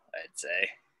low, I'd say.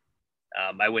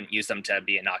 I wouldn't use them to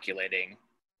be inoculating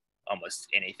almost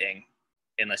anything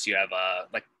unless you have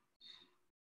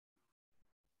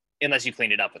unless you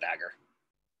clean it up with agar.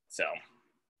 So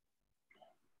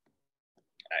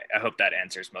I hope that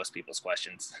answers most people's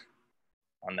questions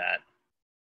on that.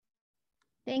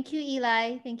 Thank you,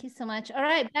 Eli. Thank you so much. All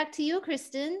right, back to you,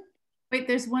 Kristen. Wait,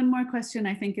 there's one more question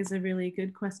I think is a really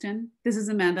good question. This is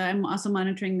Amanda. I'm also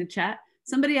monitoring the chat.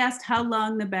 Somebody asked how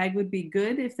long the bag would be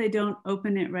good if they don't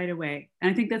open it right away. And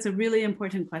I think that's a really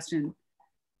important question.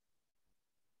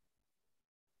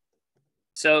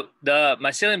 So the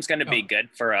mycelium is going to be good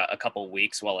for a couple of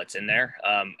weeks while it's in there.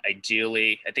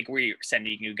 Ideally, I think we're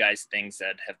sending you guys things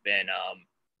that have been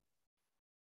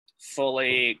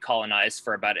fully colonized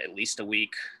for about at least a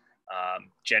week.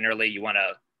 Generally, you want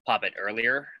to pop it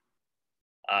earlier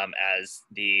as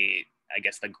I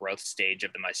guess the growth stage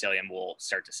of the mycelium will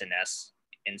start to senesce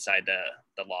inside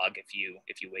the log if you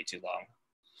wait too long.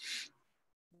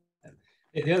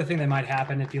 The other thing that might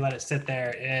happen if you let it sit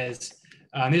there is,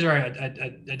 these are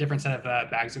a different set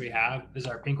of bags that we have. This is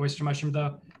our pink oyster mushroom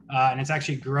though, and it's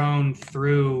actually grown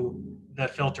through the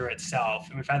filter itself.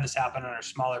 And we've had this happen on our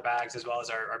smaller bags as well as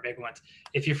our big ones.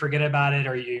 If you forget about it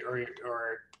or you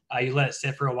let it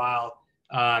sit for a while,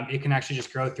 it can actually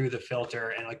just grow through the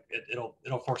filter and like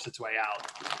it'll force its way out.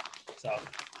 So.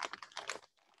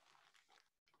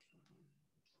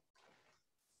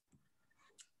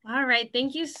 All right,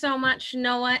 thank you so much,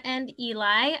 Noah and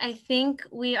Eli. I think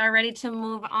we are ready to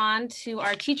move on to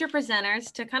our teacher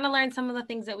presenters to kind of learn some of the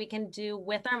things that we can do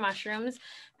with our mushrooms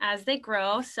as they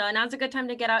grow. So now's a good time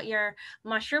to get out your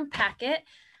mushroom packet.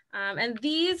 And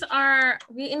these are,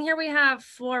 in here we have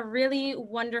 4 really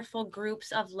wonderful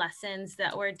groups of lessons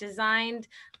that were designed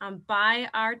by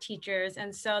our teachers.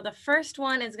 And so the first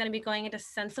one is going to be going into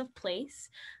sense of place.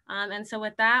 And so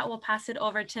with that, we'll pass it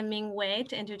over to Ming Wei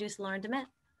to introduce Lauren DeMent.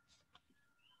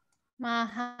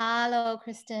 Mahalo,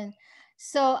 Kristen.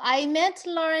 So I met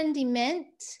Lauren DeMent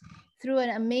through an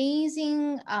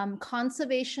amazing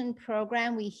conservation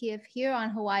program we have here on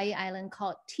Hawaii Island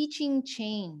called Teaching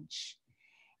Change.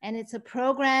 And it's a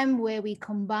program where we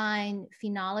combine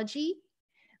phenology,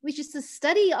 which is the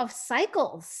study of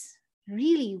cycles.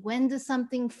 Really, when does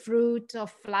something fruit or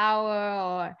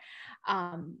flower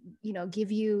or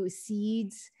give you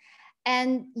seeds?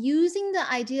 And using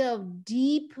the idea of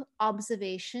deep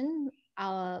observation,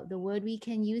 the word we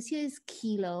can use here is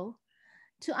kilo,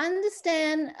 to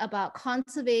understand about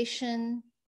conservation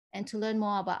and to learn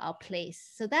more about our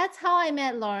place. So that's how I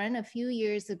met Lauren a few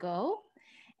years ago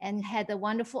and had the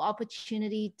wonderful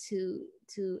opportunity to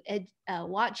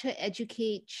watch her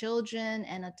educate children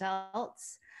and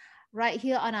adults right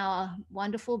here on our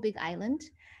wonderful big island.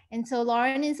 And so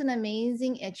Lauren is an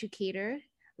amazing educator,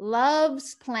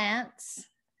 loves plants.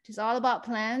 She's all about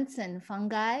plants and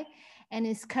fungi, and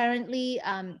is currently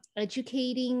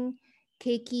educating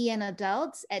keiki and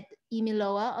adults at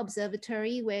Imiloa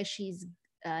Observatory, where she's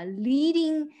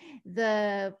leading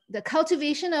the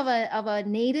cultivation of a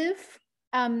native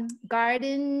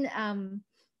garden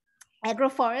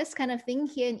agroforest kind of thing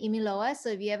here in Imiloa. So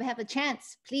if you ever have a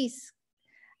chance, please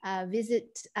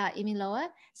visit Imiloa.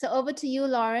 So over to you,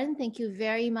 Lauren. Thank you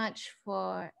very much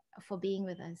for being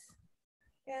with us.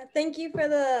 Yeah, thank you for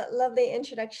the lovely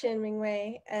introduction,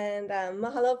 Mingwei, and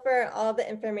mahalo for all the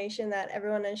information that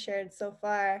everyone has shared so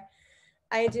far.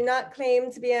 I do not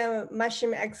claim to be a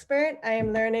mushroom expert. I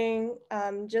am learning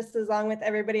just as long with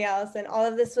everybody else, and all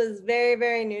of this was very,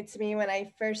 very new to me when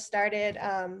I first started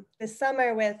this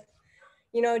summer with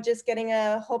you know, just getting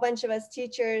a whole bunch of us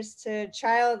teachers to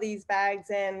trial these bags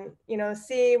and, you know,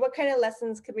 see what kind of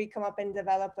lessons could we come up and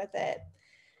develop with it.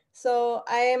 So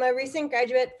I am a recent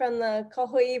graduate from the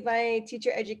Kaho'i Vai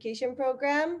Teacher Education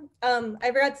Program. I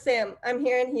forgot to say I'm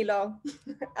here in Hilo.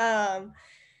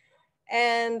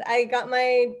 And I got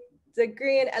my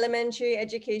degree in elementary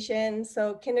education,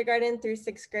 so kindergarten through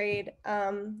 6th grade.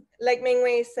 Like Ming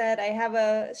Wei said, I have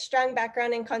a strong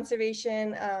background in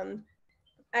conservation.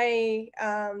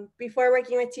 Before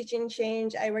working with Teaching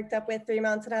Change, I worked up with Three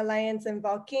Mountain Alliance and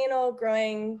Volcano,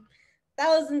 growing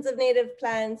thousands of native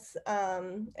plants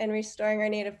and restoring our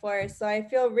native forests. So I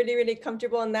feel really, really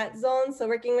comfortable in that zone. So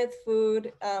working with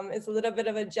food is a little bit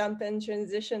of a jump and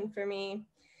transition for me.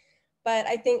 But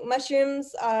I think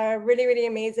mushrooms are really, really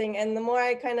amazing. And the more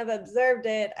I kind of observed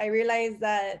it, I realized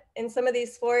that in some of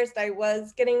these forests, I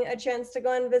was getting a chance to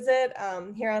go and visit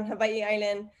here on Hawaii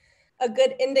Island. A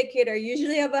good indicator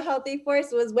usually of a healthy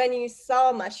forest was when you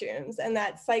saw mushrooms and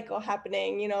that cycle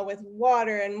happening, you know, with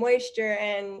water and moisture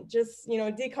and just, you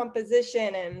know,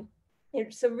 decomposition. And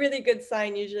it's a really good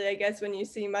sign usually, I guess, when you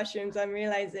see mushrooms, I'm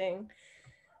realizing.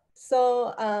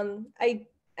 So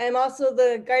I'm also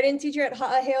the garden teacher at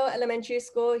Ha'aheo Elementary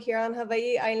School here on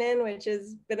Hawaii Island, which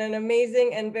has been an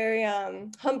amazing and very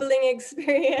humbling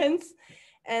experience.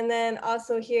 And then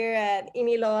also here at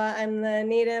Imiloa, I'm the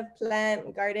Native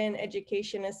Plant Garden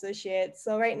Education Associate.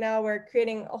 So right now we're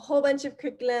creating a whole bunch of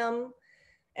curriculum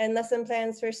and lesson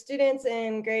plans for students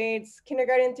in grades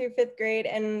kindergarten through 5th grade.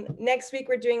 And next week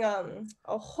we're doing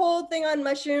a whole thing on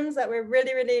mushrooms that we're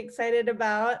really, really excited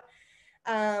about.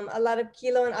 A lot of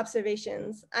kilo and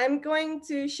observations. I'm going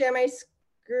to share my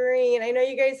screen. I know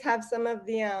you guys have some of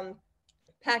the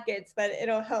packets, but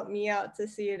it'll help me out to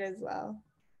see it as well.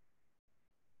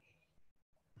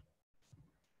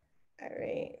 All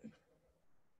right.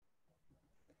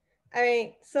 All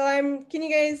right, so can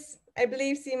you guys, I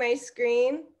believe, see my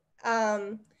screen?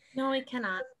 No, we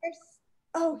cannot.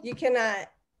 Oh, you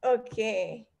cannot.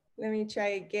 Okay, let me try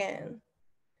again.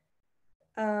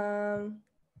 How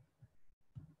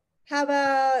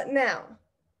about now?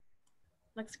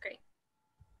 Looks great.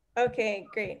 Okay,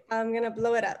 great. I'm gonna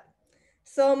blow it up.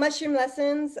 So mushroom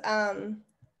lessons.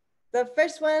 The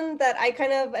first one that I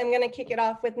I'm gonna kick it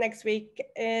off with next week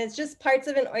is just parts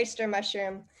of an oyster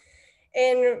mushroom.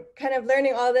 And kind of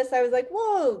learning all this, I was like,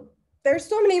 whoa, there's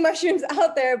so many mushrooms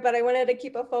out there, but I wanted to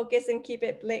keep a focus and keep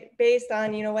it based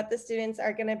on, you know, what the students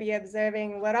are gonna be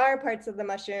observing, what are parts of the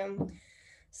mushroom.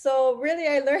 So really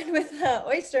I learned with the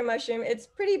oyster mushroom, it's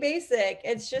pretty basic.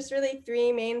 It's just really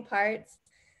 3 main parts.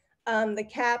 The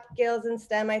cap, gills, and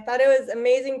stem. I thought it was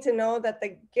amazing to know that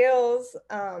the gills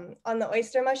on the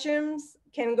oyster mushrooms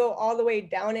can go all the way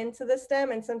down into the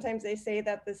stem. And sometimes they say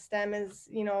that the stem is,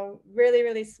 you know, really,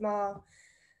 really small.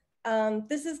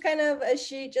 This is kind of a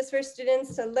sheet just for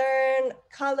students to learn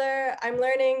color. I'm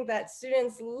learning that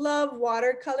students love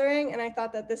watercoloring, and I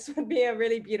thought that this would be a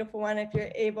really beautiful one if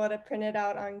you're able to print it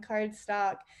out on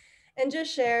cardstock and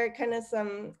just share kind of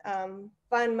some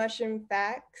fun mushroom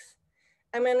facts.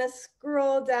 I'm gonna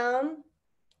scroll down.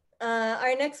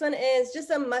 Our next one is just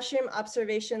a mushroom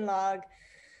observation log.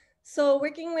 So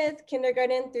working with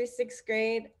kindergarten through 6th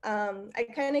grade, I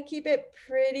kind of keep it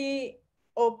pretty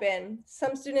open.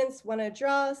 Some students wanna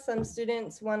draw, some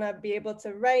students wanna be able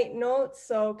to write notes.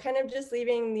 So kind of just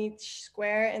leaving each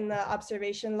square in the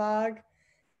observation log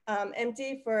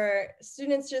empty for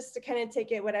students just to kind of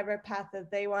take it whatever path that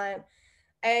they want.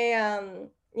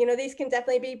 You know, these can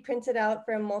definitely be printed out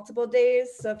for multiple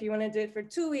days. So if you want to do it for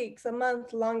 2 weeks, a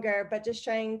month, longer, but just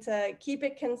trying to keep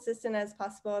it consistent as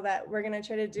possible, that we're going to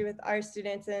try to do with our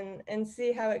students and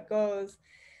see how it goes.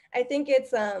 I think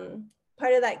it's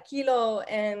part of that kilo,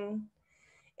 and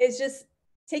it's just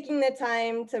taking the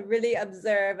time to really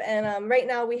observe. And right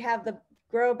now we have the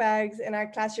grow bags in our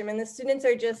classroom, and the students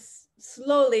are just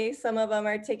slowly, some of them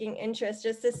are taking interest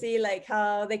just to see like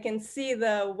how they can see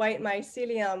the white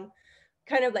mycelium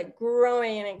kind of like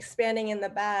growing and expanding in the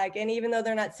bag. And even though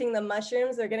they're not seeing the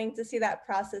mushrooms, they're getting to see that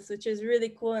process, which is really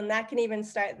cool. And that can even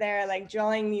start there, like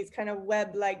drawing these kind of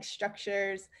web-like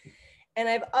structures. And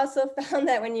I've also found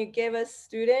that when you give a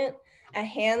student a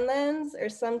hand lens or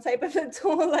some type of a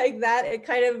tool like that, it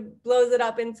kind of blows it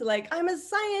up into like, I'm a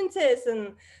scientist,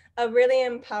 and a really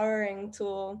empowering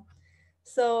tool.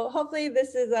 So hopefully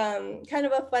this is kind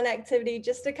of a fun activity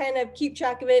just to kind of keep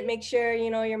track of it, make sure,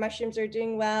 you know, your mushrooms are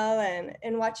doing well,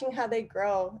 and watching how they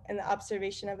grow and the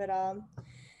observation of it all.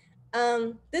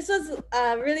 This was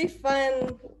a really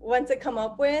fun one to come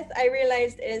up with. I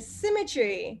realized is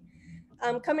symmetry.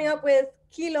 Coming up with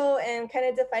kilo and kind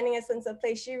of defining a sense of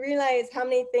place, you realize how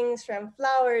many things from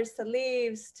flowers to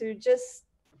leaves to just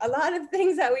a lot of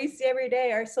things that we see every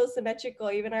day are so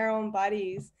symmetrical, even our own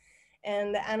bodies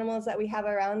and the animals that we have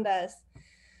around us.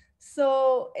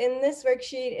 So in this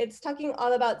worksheet, it's talking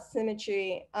all about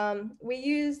symmetry. We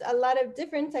used a lot of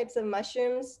different types of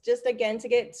mushrooms, just again, to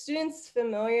get students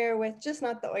familiar with just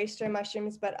not the oyster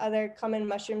mushrooms, but other common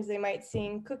mushrooms they might see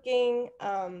in cooking.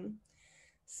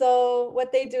 So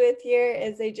what they do with here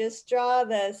is they just draw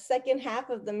the second half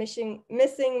of the missing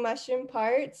mushroom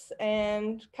parts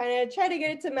and kind of try to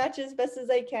get it to match as best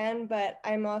as I can. But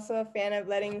I'm also a fan of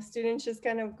letting students just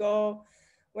kind of go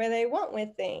where they want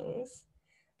with things.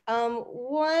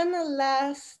 One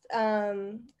last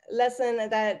lesson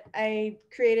that I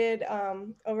created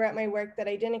over at my work that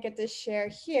I didn't get to share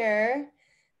here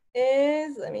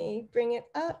is, let me bring it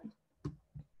up,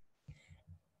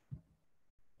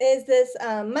 is this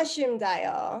mushroom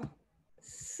dial.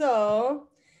 So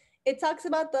it talks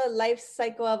about the life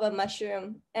cycle of a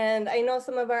mushroom. And I know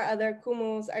some of our other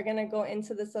kumus are gonna go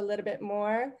into this a little bit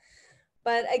more.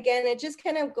 But again, it just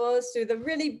kind of goes through the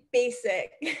really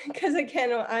basic, because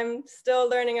again, I'm still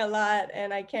learning a lot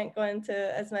and I can't go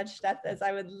into as much depth as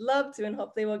I would love to, and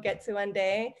hopefully we'll get to one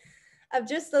day, of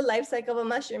just the life cycle of a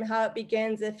mushroom, how it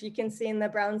begins, if you can see in the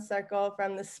brown circle,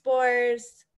 from the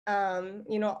spores,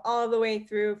 you know, all the way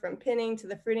through from pinning to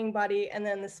the fruiting body, and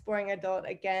then the sporing adult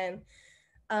again.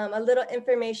 A little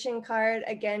information card,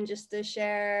 again, just to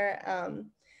share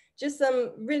just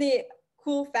some really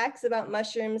cool facts about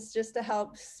mushrooms just to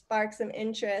help spark some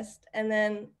interest. And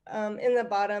then in the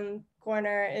bottom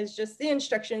corner is just the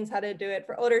instructions how to do it.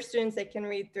 For older students, they can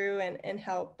read through and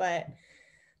help. But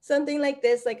something like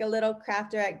this, like a little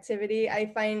craft or activity,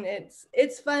 I find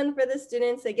it's fun for the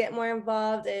students. They get more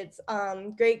involved. It's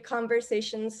great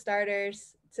conversation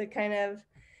starters to kind of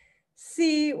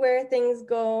see where things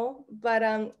go. But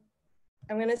I'm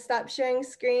gonna stop sharing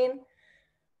screen.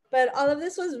 But all of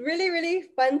this was really, really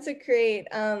fun to create.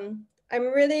 I'm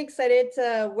really excited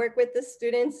to work with the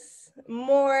students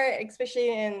more, especially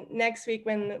in next week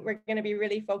when we're going to be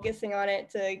really focusing on it,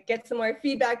 to get some more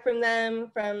feedback from them,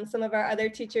 from some of our other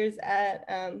teachers at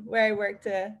where I work,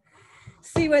 to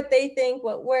see what they think,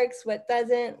 what works, what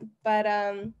doesn't. But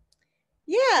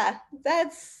yeah,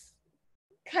 that's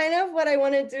kind of what I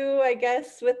want to do, I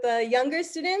guess, with the younger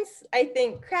students. I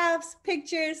think crafts,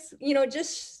 pictures, you know,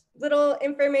 just little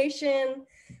information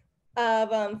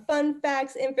of fun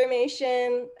facts,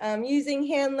 information, using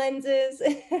hand lenses,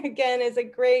 again, is a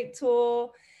great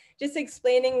tool. Just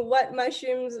explaining what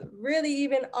mushrooms really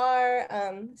even are,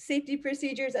 safety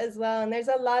procedures as well. And there's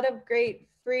a lot of great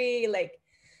free, like,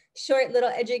 short little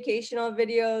educational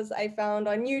videos I found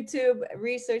on YouTube,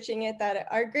 researching it, that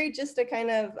are great just to kind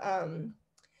of,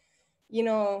 you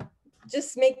know,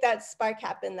 just make that spark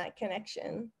happen, that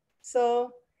connection.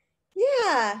 So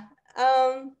yeah,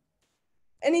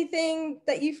 anything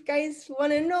that you guys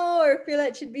want to know or feel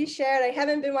that should be shared? I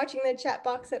haven't been watching the chat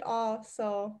box at all,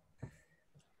 so.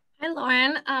 Hi,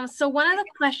 Lauren. So one of the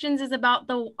questions is about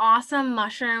the awesome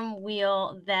mushroom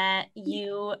wheel that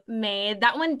you made.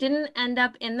 That one didn't end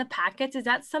up in the packets. Is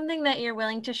that something that you're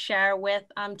willing to share with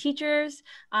teachers,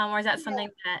 or is that something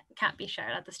that can't be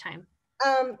shared at this time?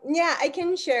 Yeah, I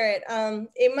can share it.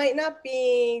 It might not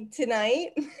be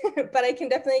tonight, but I can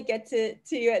definitely get to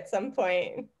you at some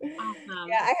point. Awesome.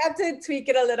 Yeah, I have to tweak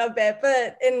it a little bit,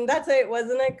 and that's why it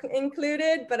wasn't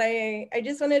included, but I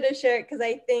just wanted to share it because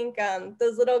I think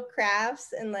those little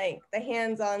crafts and like the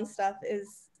hands-on stuff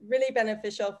is really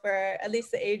beneficial for at least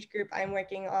the age group I'm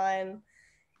working on.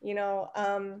 You know,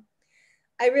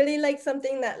 I really like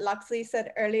something that Loxley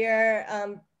said earlier,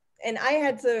 and I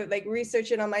had to like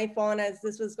research it on my phone as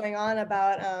this was going on,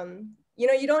 about, you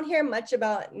know, you don't hear much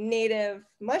about native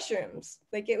mushrooms.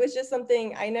 Like, it was just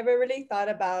something I never really thought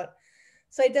about.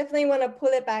 So I definitely want to pull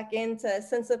it back into a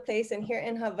sense of place and here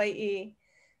in Hawaii,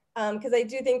 because I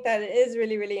do think that it is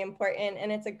really, really important,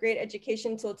 and it's a great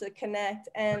education tool to connect.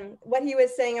 And what he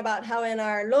was saying about how in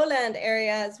our lowland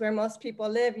areas where most people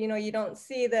live, you know, you don't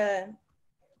see the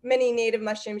many native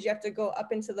mushrooms, you have to go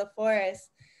up into the forest.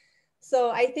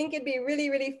 So I think it'd be really,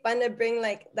 really fun to bring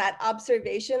like that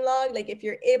observation log. Like if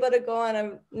you're able to go on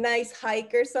a nice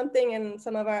hike or something in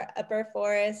some of our upper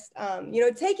forest, you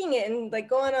know, taking it and like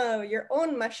go on your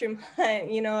own mushroom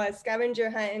hunt, you know, a scavenger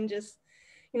hunt, and just,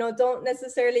 you know, don't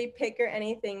necessarily pick or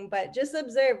anything, but just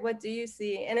observe, what do you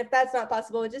see? And if that's not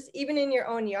possible, just even in your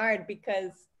own yard,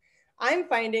 because I'm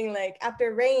finding like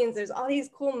after rains, there's all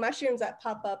these cool mushrooms that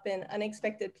pop up in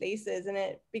unexpected places, and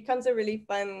it becomes a really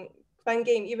fun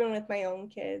game, even with my own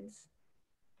kids.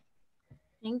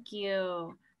 Thank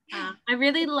you. I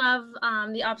really love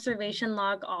the observation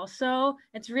log also.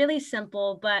 It's really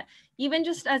simple, but even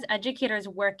just as educators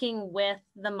working with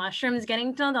the mushrooms,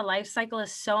 getting to know the life cycle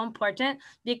is so important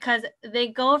because they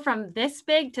go from this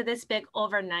big to this big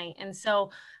overnight. And so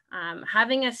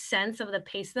having a sense of the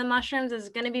pace of the mushrooms is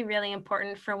going to be really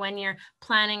important for when you're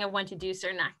planning of when to do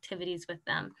certain activities with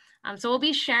them. So we'll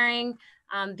be sharing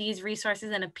these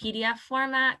resources in a PDF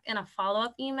format in a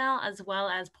follow-up email, as well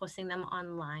as posting them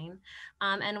online.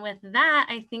 And with that,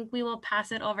 I think we will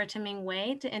pass it over to Ming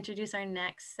Wei to introduce our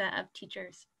next set of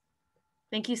teachers.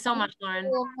 Thank you so much, Lauren.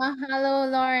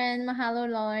 Mahalo, Lauren. Mahalo,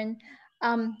 Lauren.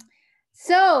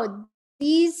 So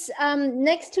these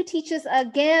next two teachers,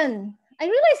 again, I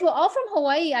realize we're all from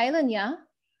Hawaii Island, yeah?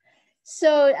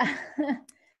 So,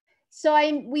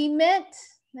 we met,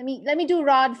 let me do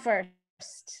Rod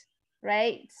first,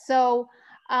 right? So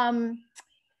on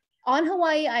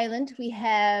Hawaii Island, we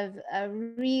have a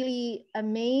really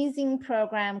amazing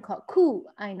program called Ku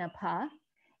Aina Pa,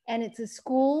 and it's a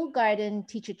school garden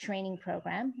teacher training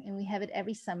program, and we have it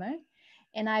every summer.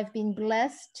 And I've been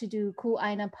blessed to do Ku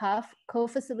Aina Pa,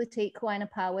 co-facilitate Ku Aina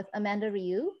Pa with Amanda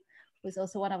Rieux, who's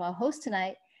also one of our hosts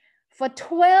tonight, for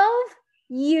 12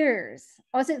 years.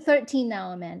 Or is it 13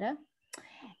 now, Amanda?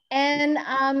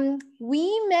 And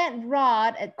we met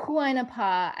Rod at Ku Aina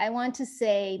Pa, I want to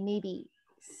say maybe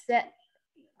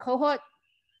cohort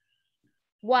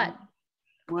what?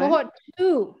 Cohort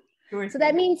 2. So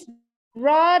that means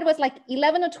Rod was like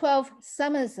 11 or 12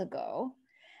 summers ago,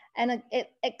 and an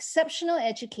exceptional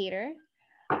educator,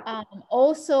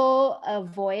 also a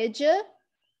voyager,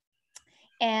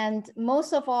 and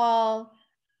most of all,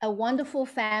 a wonderful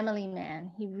family man.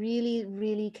 He really,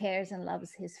 really cares and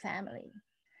loves his family.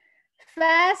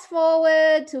 Fast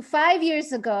forward to 5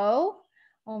 years ago,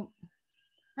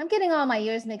 I'm getting all my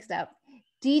years mixed up.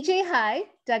 DJ High,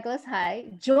 Douglas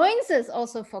High, joins us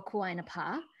also for Ku Aina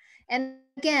Pa. And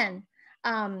again,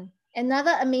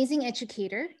 another amazing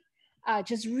educator,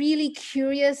 just really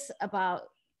curious about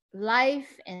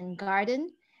life and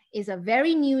garden, is a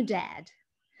very new dad.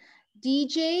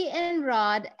 DJ and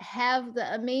Rod have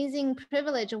the amazing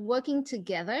privilege of working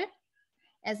together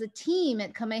as a team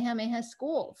at Kamehameha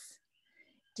schools.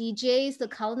 DJ is the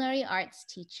culinary arts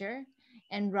teacher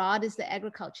and Rod is the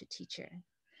agriculture teacher.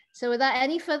 So without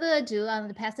any further ado, I'm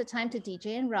going to pass the time to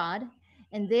DJ and Rod,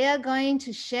 and they are going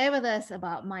to share with us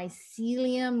about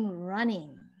mycelium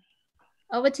running.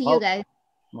 Over to you guys.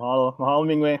 Mahalo, mahalo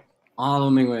Ming Wei.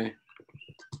 Mahalo Ming Wei.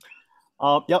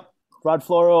 Yep, Rod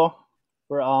Floro.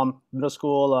 We're middle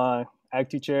school ag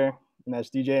teacher, and that's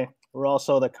DJ. We're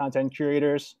also the content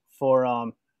curators for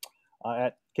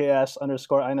at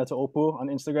KS_Aina to Opu on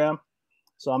Instagram.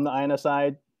 So I'm the Aina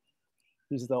side.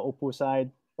 He's the Opu side,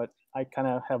 but I kind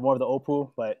of have more of the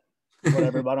Opu, but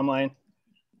whatever, bottom line.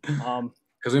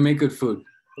 Because we make good food.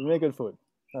 We make good food.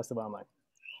 That's the bottom line.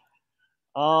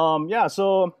 Yeah,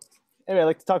 so anyway, I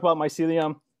like to talk about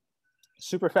mycelium.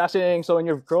 Super fascinating. So in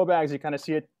your grow bags, you kind of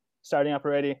see it starting up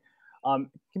already. It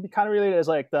can be kind of related as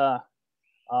like the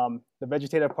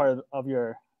vegetative part of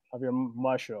your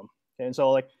mushroom. Okay, and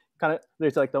so like kind of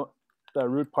relates to like the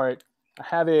root part. I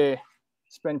have a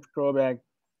spent grow bag,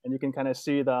 and you can kind of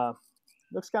see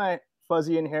looks kind of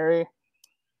fuzzy and hairy.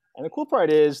 And the cool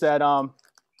part is that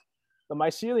the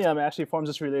mycelium actually forms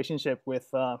this relationship with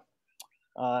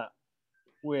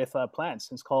plants.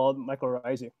 It's called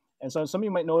mycorrhizae. And so some of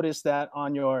you might notice that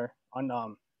on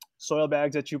soil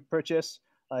bags that you purchase,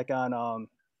 like on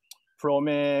Pro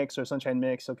Mix or Sunshine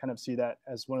Mix, you'll kind of see that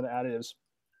as one of the additives.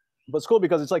 But it's cool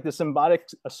because it's like the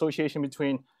symbiotic association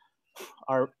between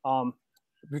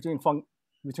between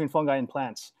fungi and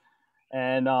plants.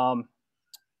 And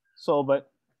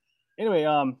but anyway,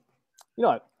 you know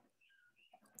what?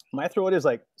 My throat is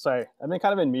like, sorry, I've been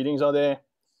kind of in meetings all day,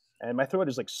 and my throat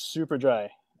is like super dry.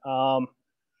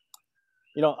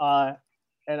 You know,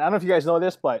 and I don't know if you guys know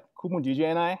this, but Kumu DJ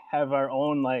and I have our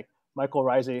own like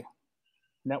mycorrhizae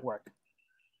network.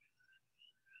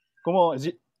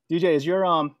 Kumu, DJ, is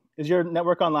your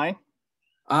network online?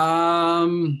 Yeah,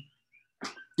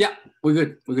 we're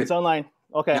good. We're good. It's online.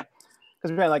 Okay.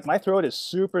 Because man, like my throat is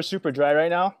super, super dry right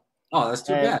now. Oh, that's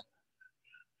too bad.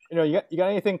 You know, you got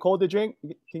anything cold to drink?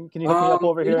 Can you hook me up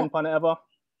over here in Panaeva?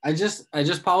 I just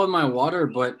powered my water,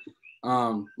 but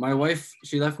my wife,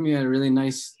 she left me a really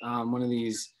nice one of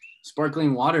these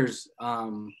sparkling waters. Are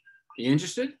you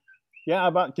interested? Yeah,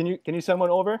 can you send one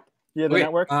over via the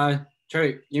network?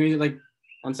 Terri, give me like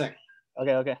 1 sec.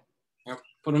 Okay. Yep.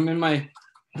 Put them in my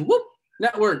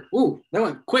network. Ooh, that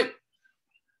went quick.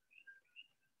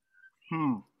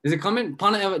 Is it coming?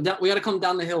 Panaeva, we got to come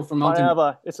down the hill from Mountain.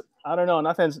 Panaeva, I don't know.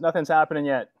 Nothing's happening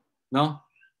yet. No?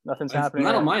 Nothing's It's happening.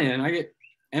 not there. on my end. I get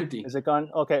empty. Is it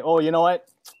gone? Okay. Oh, you know what?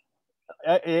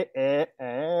 Right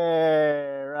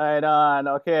on.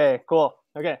 Okay, cool.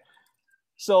 Okay.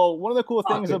 So one of the cool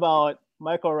things about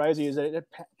mycorrhizae is that it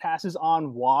passes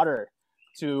on water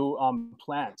to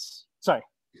plants. Sorry,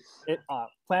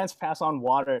 plants pass on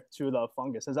water to the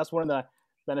fungus, and that's one of the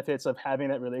benefits of having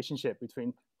that relationship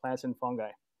between plants and fungi.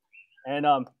 And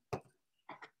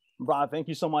Rob, thank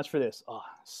you so much for this. Oh,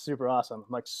 super awesome.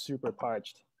 I'm like super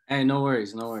parched. Hey, no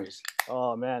worries, no worries.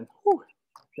 Oh man, whew.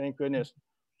 Thank goodness.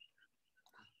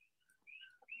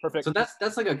 Perfect. So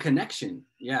that's like a connection,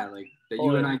 yeah, like that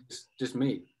you and I just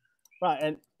made. Right,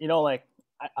 and you know, like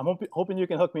I'm hoping you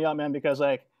can hook me up, man, because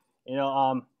like you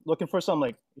know, looking for some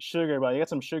like sugar, but you got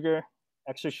some sugar,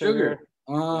 extra sugar.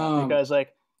 Because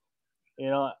like you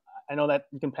know, I know that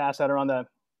you can pass that around the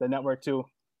network too.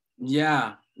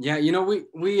 Yeah, you know,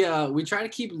 we try to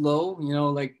keep low, you know,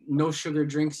 like no sugar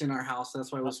drinks in our house.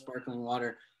 That's why we're sparkling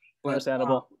water. But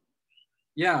understandable.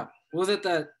 Yeah, what was it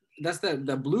that's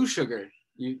the blue sugar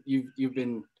you've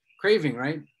been craving,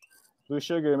 right? Blue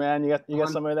sugar, man. You got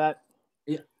some of that?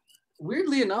 Yeah.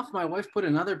 Weirdly enough, my wife put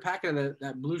another packet of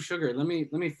that blue sugar. Let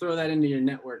me throw that into your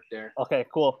network there. Okay,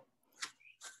 cool.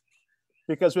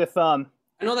 Because with I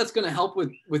know that's gonna help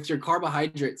with your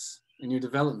carbohydrates in your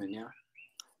development, yeah.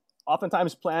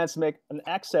 Oftentimes plants make an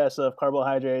excess of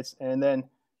carbohydrates, and then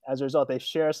as a result, they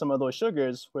share some of those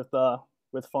sugars with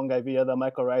fungi via the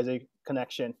mycorrhizae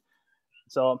connection.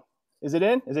 So, is it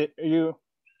in?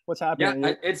 What's happening?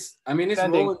 Yeah, it's rolling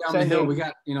down the hill. We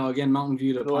got, you know, again, Mountain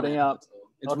View to loading up. So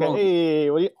it's okay,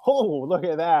 rolling. hey, look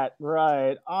at that!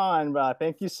 Right on, bro.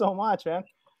 Thank you so much, man.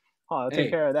 Oh, I'll take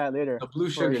care of that later. The blue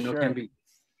sugar, no can be.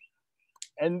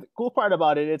 And the cool part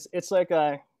about it, it's like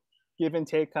a give and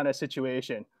take kind of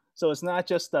situation. So it's not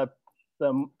just the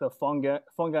fungi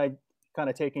kind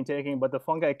of taking, but the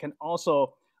fungi can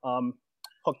also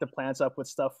hook the plants up with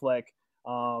stuff like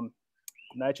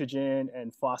nitrogen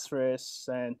and phosphorus.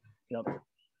 And you know,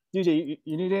 DJ,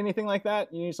 you need anything like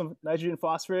that? You need some nitrogen,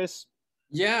 phosphorus?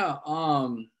 Yeah,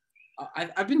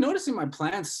 I've been noticing my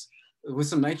plants with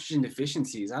some nitrogen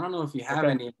deficiencies. I don't know if you have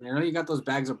any. I know you got those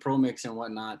bags of Pro Mix and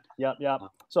whatnot. Yep.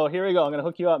 So here we go. I'm gonna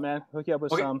hook you up, man. Hook you up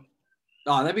with some.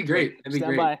 Oh, that'd be great. That'd be Stand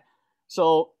great. by.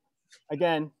 So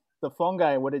again, the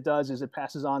fungi, what it does is it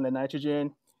passes on the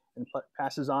nitrogen and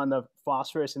passes on the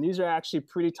phosphorus. And these are actually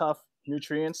pretty tough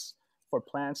nutrients for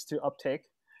plants to uptake.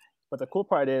 But the cool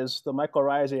part is the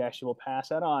mycorrhizae actually will pass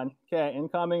that on. Okay,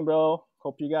 incoming, bro.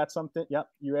 Hope you got something. Yep,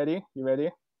 you ready?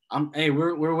 Hey,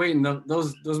 we're waiting.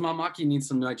 Those mamaki need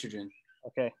some nitrogen.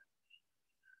 Okay.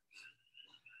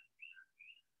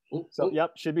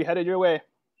 Yep, should be headed your way.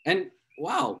 And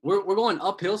wow, we're going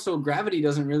uphill, so gravity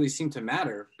doesn't really seem to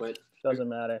matter, but doesn't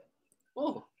matter.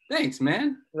 Oh, thanks,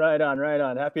 man. Right on.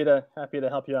 Happy to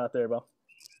help you out there, bro.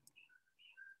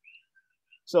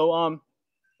 So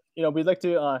you know, we'd like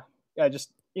to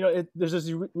just, you know, there's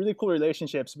this really cool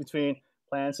relationships between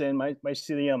plants and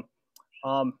mycelium.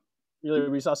 Really,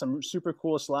 we saw some super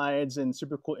cool slides and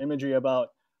super cool imagery about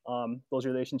those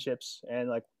relationships and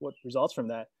like what results from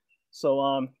that.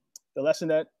 So the lesson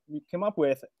that we came up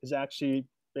with is actually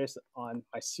based on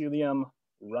mycelium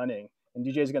running, and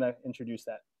DJ is going to introduce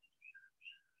that.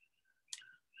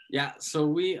 Yeah, so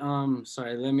we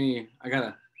sorry, I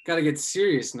gotta get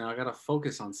serious now. I gotta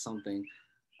focus on something.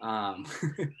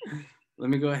 Let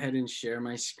me go ahead and share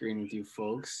my screen with you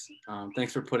folks.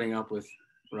 Thanks for putting up with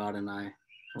Rod and I.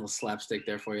 A little slapstick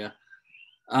there for you.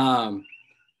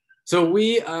 So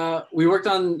we worked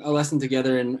on a lesson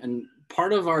together, and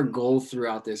part of our goal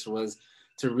throughout this was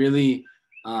to really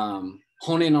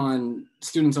hone in on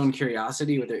students' own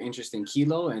curiosity with their interest in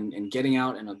kilo and getting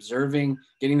out and observing,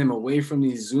 getting them away from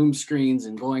these Zoom screens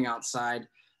and going outside,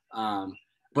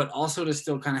 but also to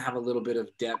still kind of have a little bit of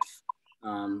depth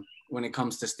when it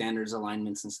comes to standards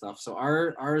alignments and stuff. So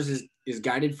ours is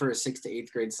guided for a 6th to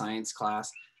 8th grade science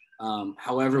class.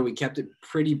 However, we kept it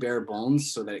pretty bare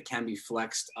bones so that it can be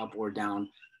flexed up or down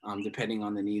depending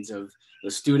on the needs of the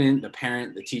student, the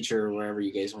parent, the teacher, wherever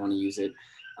you guys want to use it.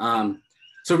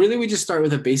 So really, we just start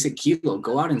with a basic kilo.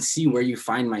 Go out and see where you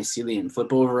find mycelium.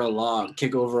 Flip over a log,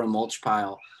 kick over a mulch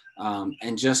pile,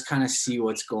 and just kind of see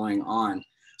what's going on.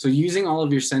 So using all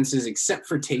of your senses except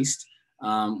for taste,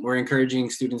 we're encouraging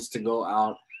students to go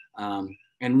out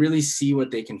and really see what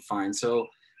they can find. So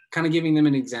kind of giving them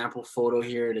an example photo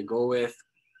here to go with,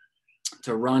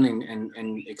 to run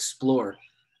and explore.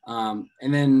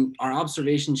 And then our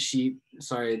observation sheet,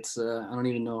 sorry, it's I don't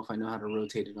even know if I know how to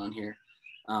rotate it on here.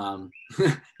 You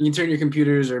can turn your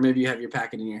computers, or maybe you have your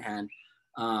packet in your hand.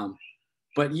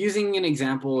 But using an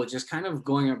example, just kind of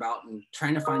going about and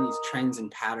trying to find these trends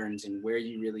and patterns and where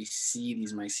you really see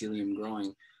these mycelium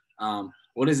growing.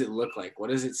 What does it look like? What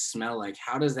does it smell like?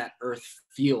 How does that earth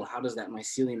feel? How does that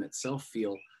mycelium itself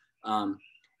feel? And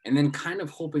then kind of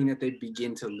hoping that they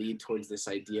begin to lead towards this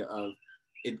idea of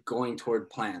it going toward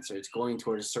plants, or it's going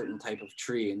toward a certain type of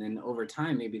tree. And then over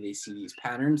time, maybe they see these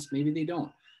patterns, maybe they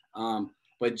don't.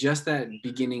 But just that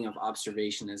beginning of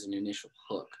observation as an initial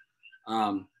hook.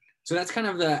 So that's kind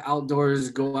of the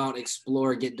outdoors, go out,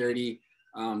 explore, get dirty,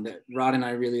 that Rod and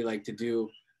I really like to do.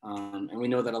 And we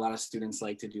know that a lot of students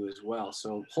like to do as well.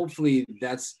 So hopefully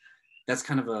that's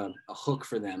kind of a hook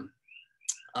for them.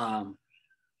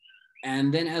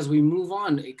 And then as we move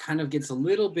on, it kind of gets a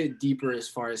little bit deeper as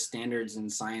far as standards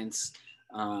and science,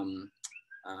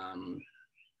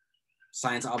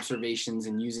 science observations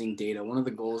and using data. One of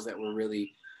the goals that we're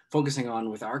really focusing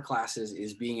on with our classes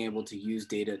is being able to use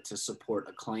data to support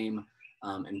a claim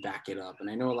and back it up. And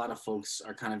I know a lot of folks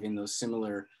are kind of in those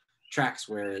similar tracks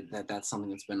where that's something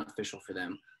that's beneficial for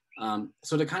them.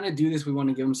 So to kind of do this, we want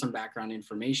to give them some background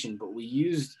information, but we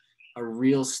used a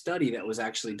real study that was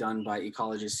actually done by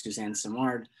ecologist Suzanne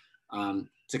Simard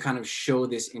to kind of show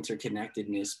this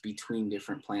interconnectedness between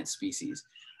different plant species.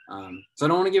 So I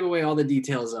don't want to give away all the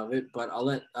details of it, but I'll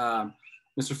let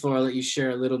Mr. Floro, I'll let you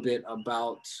share a little bit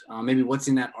about maybe what's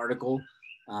in that article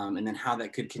and then how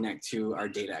that could connect to our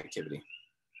data activity.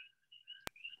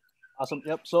 Awesome.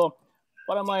 Yep. So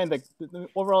bottom line, the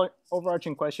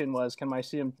overarching question was, can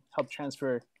mycelium help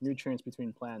transfer nutrients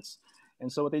between plants?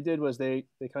 And so what they did was they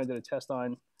kind of did a test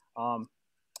on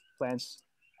plants,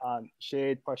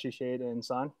 shade, partially shade, and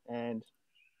sun. And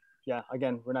yeah,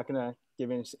 again, we're not gonna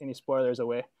give any spoilers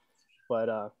away,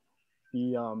 but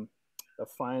the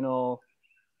final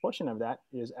portion of that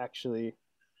is actually,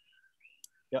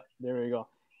 yep, there we go.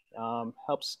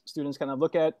 Helps students kind of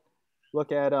look at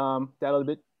that a little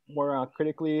bit more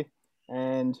critically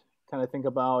and kind of think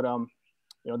about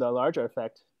you know, the larger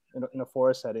effect in a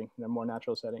forest setting, in a more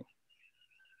natural setting.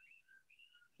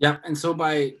 Yeah, and so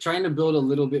by trying to build a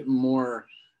little bit more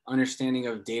understanding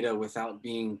of data without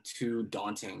being too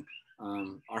daunting,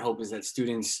 our hope is that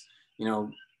students, you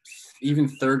know, even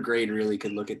third grade really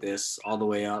could look at this all the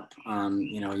way up.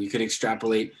 You know, you could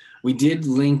extrapolate. We did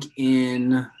link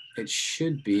in, it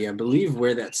should be, I believe,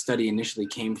 where that study initially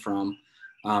came from,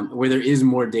 where there is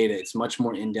more data. It's much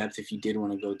more in-depth if you did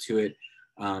want to go to it.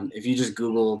 If you just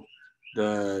Google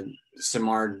the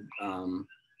Simard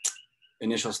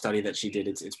initial study that she did,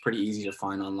 it's pretty easy to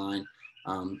find online.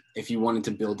 If you wanted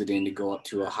to build it in to go up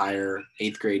to a higher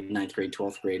 8th grade, 9th grade,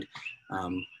 12th grade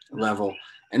level,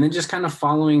 and then just kind of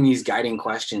following these guiding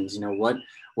questions, you know, what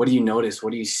do you notice?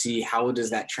 What do you see? How does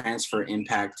that transfer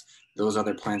impact those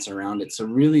other plants around it? So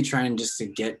really trying just to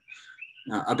get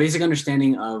a basic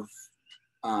understanding of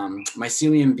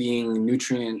mycelium being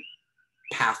nutrient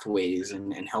pathways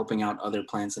and helping out other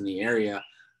plants in the area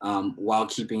while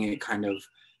keeping it kind of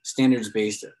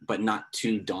standards-based, but not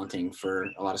too daunting for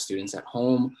a lot of students at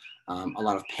home, a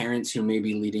lot of parents who may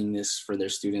be leading this for their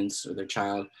students or their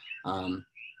child.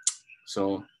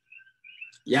 So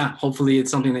yeah, hopefully it's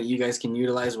something that you guys can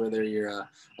utilize, whether you're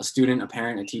a student, a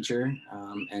parent, a teacher,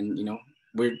 and you know,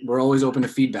 we're always open to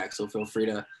feedback. So feel free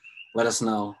to let us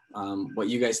know what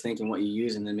you guys think and what you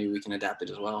use, and then maybe we can adapt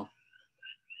it as well.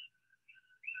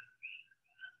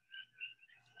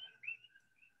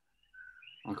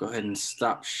 I'll go ahead and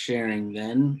stop sharing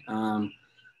then.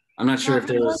 I'm not sure if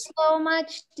there was so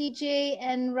much, DJ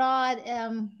and Rod.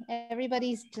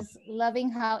 Everybody's just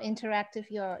loving how interactive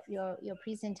your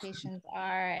presentations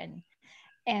are,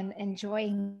 and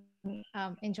enjoying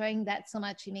that so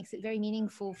much. It makes it very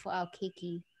meaningful for our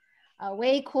keiki.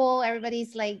 Way cool.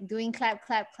 Everybody's like doing clap,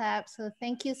 clap, clap. So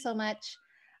thank you so much.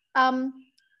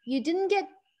 You didn't get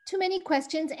too many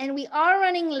questions, and we are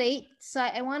running late, so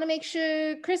I want to make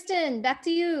sure, Kristen, back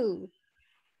to you.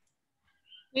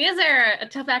 You guys are a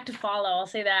tough act to follow, I'll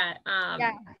say that.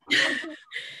 Yeah.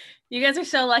 You guys are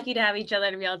so lucky to have each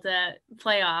other to be able to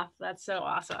play off. That's so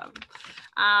awesome.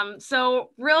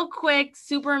 So real quick,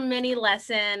 super mini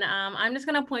lesson. I'm just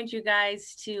gonna point you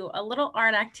guys to a little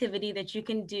art activity that you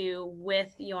can do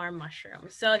with your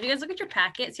mushrooms. So if you guys look at your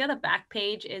packet, see how the back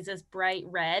page is this bright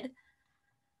red?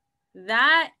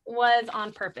 That was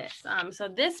on purpose. So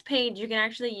this page you can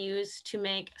actually use to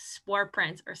make spore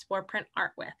prints or spore print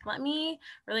art with. Let me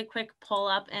really quick pull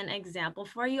up an example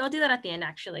for you. I'll do that at the end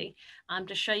actually,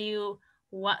 to show you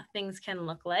what things can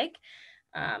look like.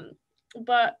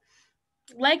 But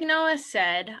like Noah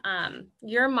said,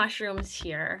 your mushrooms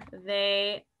here,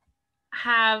 they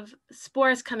have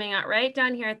spores coming out right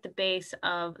down here at the base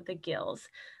of the gills.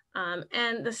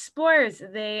 And the spores,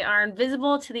 they are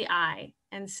invisible to the eye.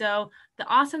 And so the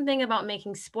awesome thing about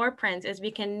making spore prints is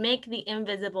we can make the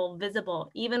invisible visible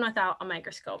even without a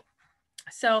microscope.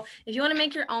 So if you want to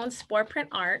make your own spore print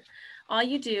art, all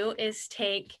you do is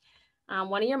take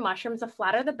one of your mushrooms, the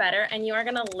flatter the better, and you are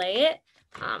going to lay it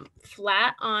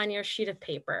flat on your sheet of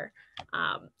paper.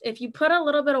 If you put a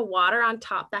little bit of water on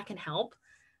top, that can help.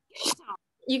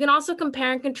 You can also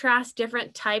compare and contrast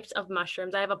different types of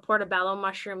mushrooms. I have a portobello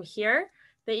mushroom here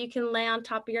that you can lay on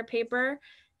top of your paper.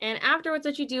 And afterwards,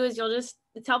 what you do is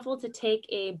it's helpful to take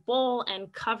a bowl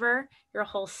and cover your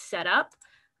whole setup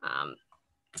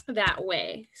that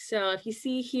way. So if you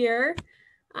see here,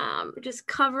 just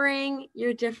covering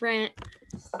your different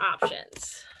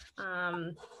options.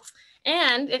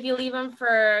 And if you leave them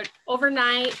for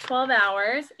overnight, 12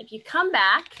 hours, if you come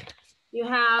back, you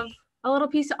have a little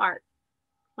piece of art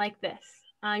like this.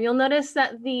 You'll notice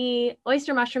that the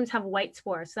oyster mushrooms have white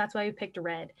spores, so that's why we picked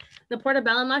red. The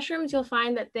portobello mushrooms, you'll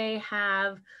find that they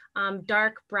have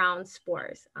dark brown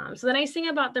spores. So the nice thing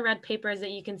about the red paper is that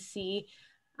you can see,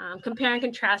 compare and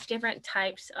contrast different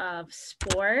types of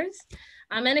spores.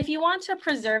 And if you want to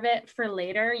preserve it for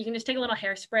later, you can just take a little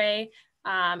hairspray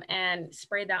and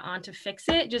spray that on to fix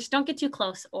it. Just don't get too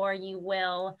close or you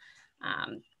will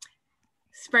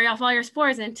spray off all your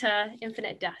spores into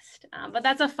infinite dust. But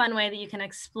that's a fun way that you can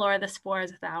explore the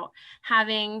spores without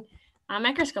having a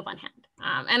microscope on hand.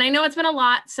 And I know it's been a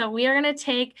lot, so we are gonna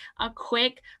take a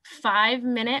quick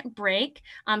 5-minute break.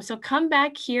 So come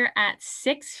back here at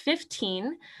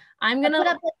 6:15. I'm gonna put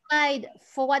up a slide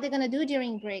for what they're gonna do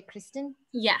during break, Kristen.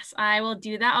 Yes, I will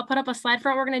do that. I'll put up a slide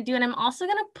for what we're gonna do, and I'm also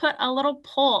gonna put a little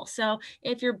poll. So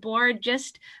if you're bored,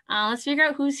 just let's figure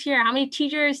out who's here. How many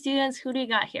teachers, students, who do we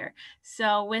got here?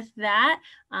 So with that,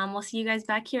 we'll see you guys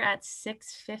back here at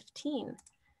 6:15.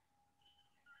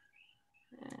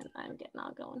 And I'm getting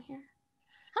all going here.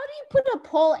 How do you put a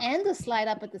poll and a slide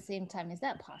up at the same time? Is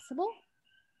that possible?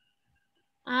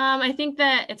 I think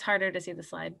that it's harder to see the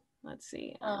slide. Let's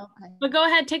see. Oh, okay. But go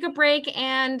ahead, take a break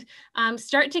and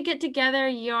start to get together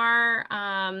your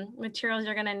materials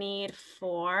you're gonna need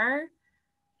for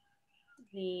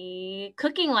the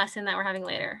cooking lesson that we're having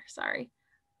later. Sorry,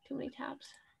 too many tabs.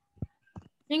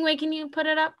 Ming-Wei, can you put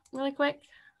it up really quick?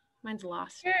 Mine's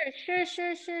lost. Sure.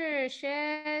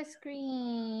 Share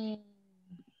screen.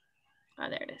 Oh,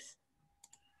 there it is.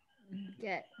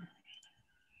 Good.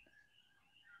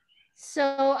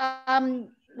 So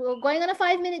we're going on a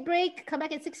 5-minute break. Come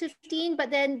back at 6:15, but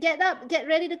then get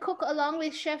ready to cook along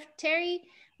with Chef Terri.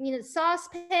 We need a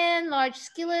saucepan, large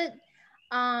skillet,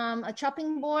 a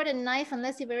chopping board and knife,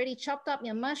 unless you've already chopped up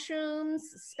your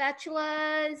mushrooms,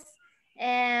 spatulas,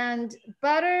 and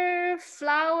butter,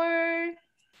 flour.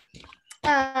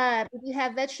 If you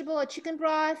have vegetable or chicken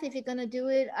broth, if you're gonna do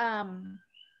it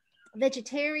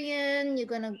vegetarian, you're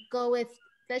gonna go with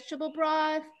vegetable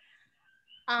broth.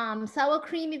 Sour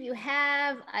cream if you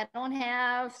have. I don't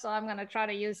have, so I'm gonna try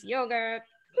to use yogurt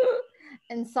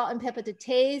and salt and pepper to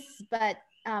taste, but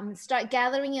start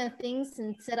gathering your things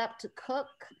and set up to cook,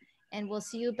 and we'll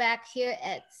see you back here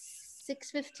at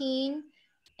 6:15,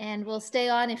 and we'll stay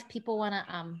on if people want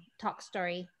to talk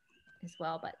story as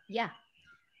well. But yeah.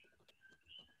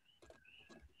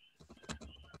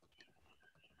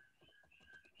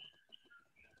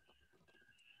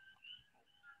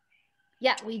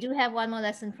 Yeah, we do have one more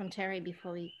lesson from Terri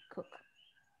before we cook.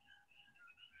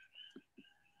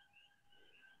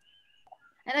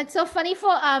 And it's so funny for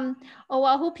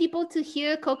Oahu people to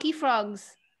hear coqui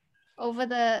frogs over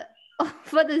the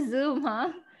Zoom,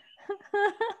 huh?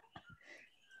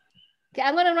 Okay,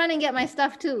 I'm gonna run and get my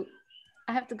stuff too.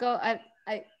 I have to go.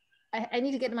 I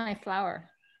need to get my flour.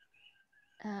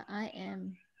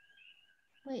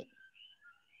 Wait.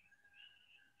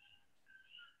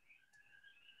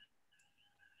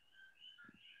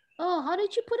 Oh, how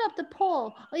did you put up the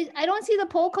poll? I don't see the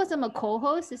poll because I'm a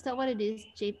co-host. Is that what it is,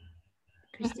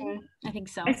 Kristen? I think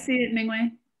so. I see it,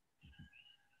 Ming-Wei.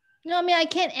 No, I mean, I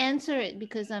can't answer it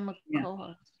because I'm a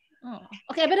co-host. Oh,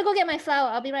 okay, I better go get my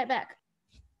flour. I'll be right back.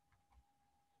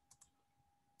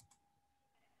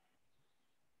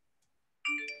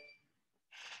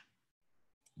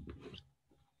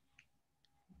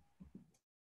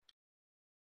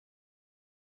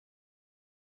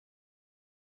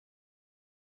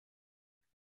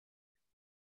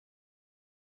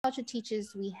 Culture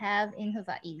teachers we have in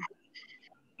Hawaii.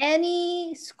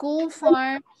 Any school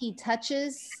farm he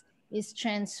touches is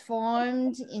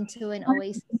transformed into an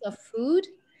oasis of food.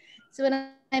 So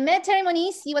when I met Terri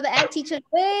Moniz, you were the ag teacher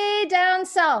way down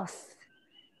south,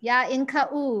 in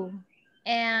Ka'u.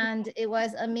 And it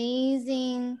was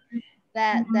amazing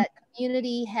that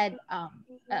community had an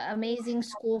amazing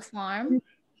school farm,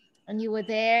 and you were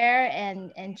there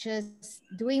and just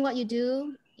doing what you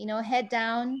do, you know, head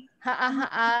down,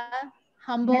 ha'a,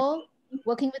 humble,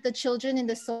 working with the children in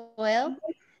the soil.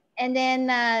 And then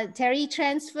Terri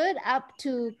transferred up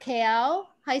to KL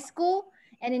High School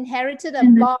and inherited a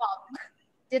bog,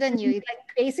 didn't you?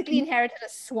 Like basically inherited a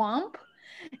swamp.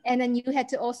 And then you had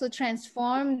to also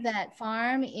transform that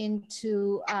farm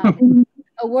into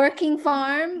a working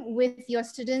farm with your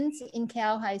students in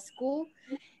KL High School.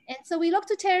 And so we look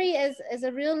to Terri as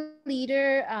a real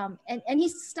leader, and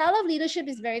his style of leadership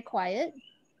is very quiet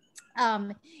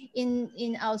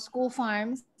in our school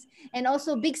farms. And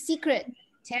also, big secret,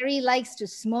 Terri likes to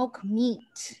smoke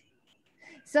meat.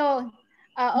 So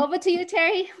over to you,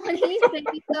 Terri. Moniz, thank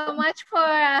you so much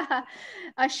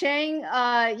for sharing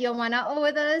your mana'o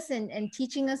with us and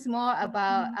teaching us more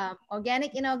about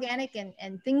organic, inorganic,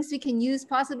 and things we can use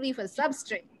possibly for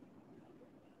substrate.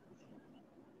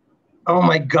 Oh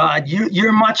my God,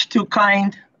 you're much too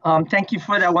kind. Thank you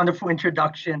for that wonderful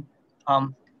introduction.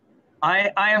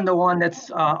 I am the one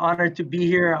that's honored to be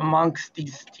here amongst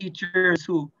these teachers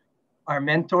who are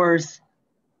mentors.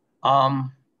 To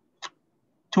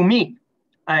me,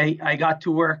 I got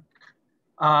to work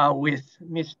with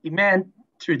Miss DeMent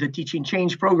through the Teaching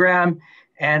Change program,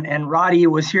 and Roddy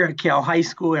was here at KL High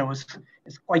School and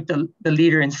is quite the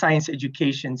leader in science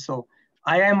education. So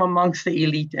I am amongst the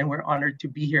elite, and we're honored to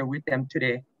be here with them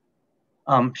today.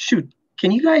 Shoot,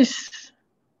 can you guys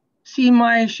see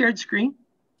my shared screen?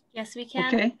 Yes, we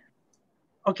can. Okay.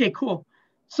 Okay, cool.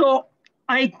 So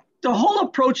the whole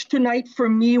approach tonight for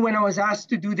me when I was asked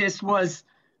to do this was,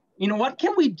 you know, what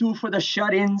can we do for the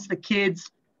shut-ins, the kids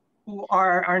who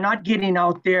are not getting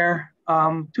out there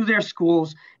to their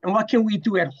schools, and what can we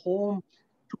do at home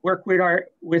to work with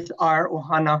our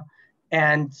ohana?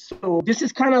 And so this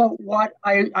is kind of what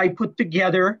I put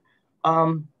together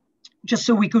just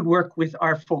so we could work with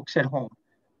our folks at home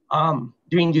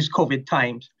during these COVID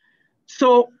times.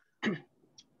 So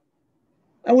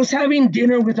I was having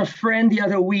dinner with a friend the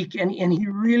other week, and he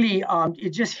really,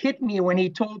 it just hit me when he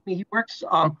told me he works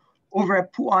over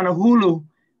at Pu'anahulu.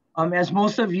 As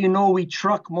most of you know, we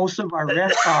truck most of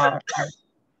our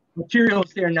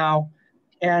materials there now,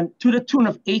 and to the tune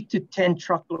of 8 to 10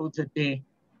 truckloads a day.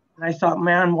 And I thought,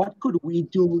 man, what could we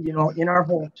do, you know, in our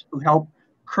homes to help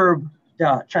curb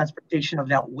the transportation of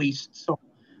that waste? So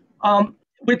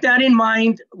with that in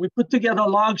mind, we put together a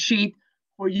log sheet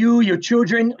for you, your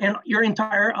children, and your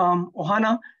entire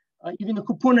ohana, even the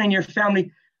kupuna in your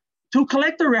family, to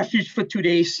collect the refuse for 2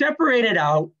 days, separate it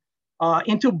out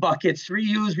into buckets,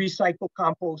 reuse, recycle,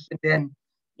 compost, and then,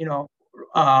 you know,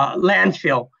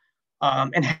 landfill,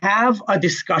 and have a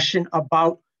discussion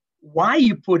about why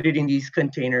you put it in these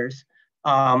containers.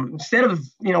 Instead of,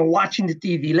 you know, watching the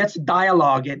TV, let's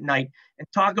dialogue at night and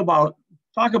talk about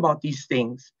these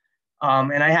things.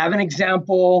 And I have an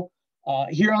example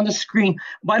here on the screen.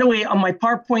 By the way, on my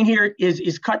PowerPoint here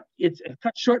is cut. It's a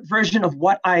cut short version of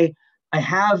what I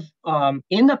have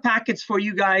in the packets for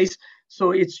you guys.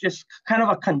 So it's just kind of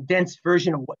a condensed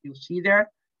version of what you'll see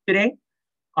there today.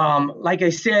 Like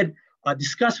I said,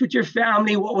 discuss with your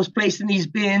family what was placed in these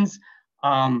bins.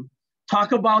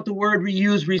 Talk about the word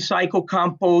reuse, recycle,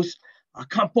 compost.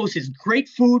 Compost is great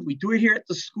food. We do it here at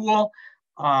the school.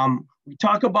 We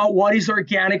talk about what is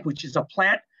organic, which is a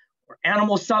plant or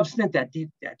animal substance that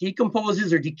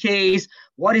decomposes or decays.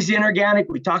 What is inorganic?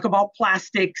 We talk about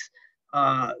plastics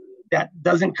that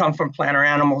doesn't come from plant or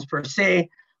animals per se,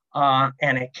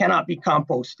 and it cannot be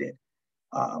composted.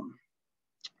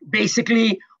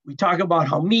 Basically, we talk about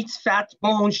how meats, fats,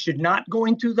 bones should not go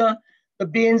into the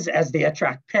bins as they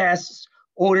attract pests,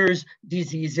 odors,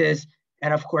 diseases,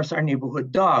 and of course our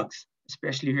neighborhood dogs,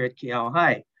 especially here at KL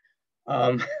High.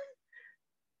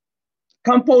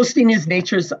 Composting is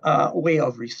nature's way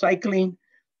of recycling.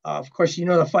 Of course, you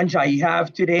know the fungi you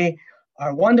have today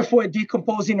are wonderful at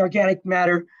decomposing organic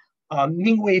matter.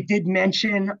 Ming did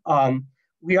mention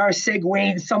we are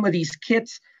segueing some of these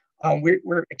kits.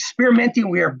 We're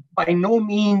experimenting. We are by no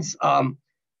means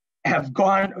have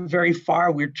gone very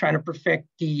far. We're trying to perfect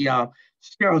the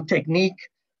sterile technique,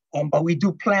 but we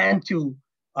do plan to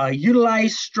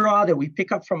utilize straw that we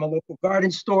pick up from a local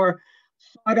garden store,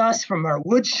 sawdust from our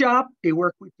wood shop. They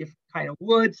work with different kind of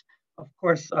woods. Of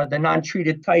course, the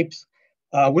non-treated types.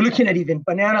 We're looking at even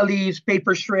banana leaves,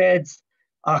 paper shreds,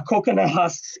 coconut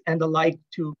husks, and the like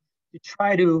to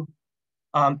try to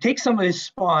take some of this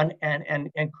spawn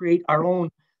and create our own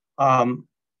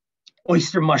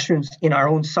oyster mushrooms in our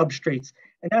own substrates.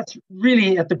 And that's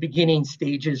really at the beginning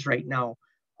stages right now.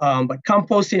 But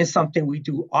composting is something we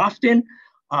do often.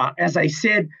 As I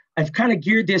said, I've kind of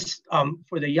geared this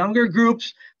for the younger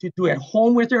groups to do at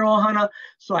home with their ohana.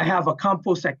 So I have a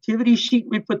compost activity sheet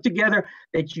we put together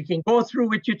that you can go through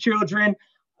with your children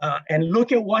and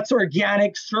look at what's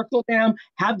organic, circle them,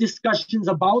 have discussions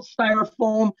about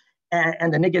styrofoam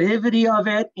and the negativity of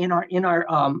it in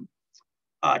our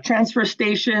transfer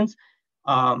stations,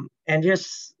 and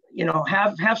just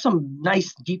have some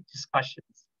nice deep discussions.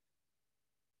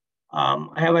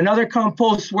 I have another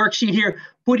compost worksheet here,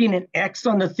 putting an X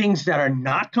on the things that are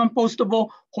not compostable,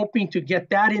 hoping to get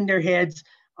that in their heads,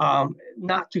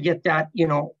 not to get that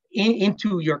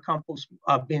into your compost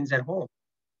bins at home.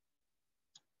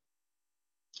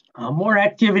 More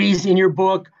activities in your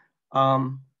book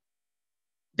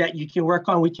that you can work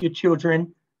on with your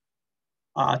children.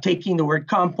 Taking the word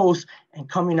compost and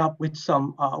coming up with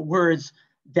some words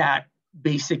that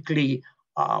basically,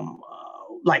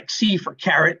 like C for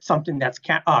carrot, something that's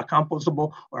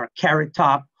compostable, or a carrot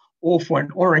top, O for an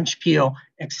orange peel,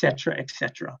 etc.,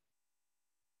 etc.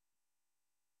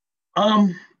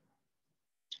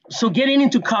 So getting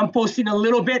into composting a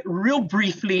little bit, real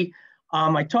briefly,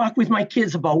 I talk with my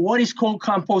kids about what is cold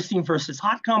composting versus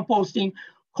hot composting.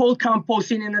 Cold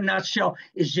composting, in a nutshell,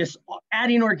 is just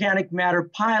adding organic matter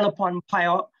pile upon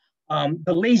pile,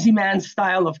 the lazy man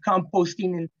style of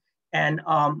composting, and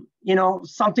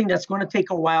something that's going to take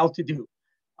a while to do.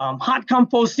 Hot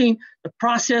composting, the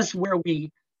process where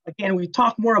we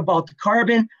talk more about the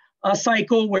carbon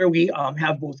cycle, where we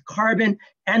have both carbon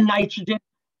and nitrogen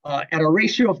at a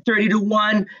ratio of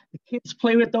 30:1. The kids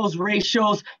play with those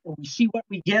ratios and we see what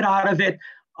we get out of it.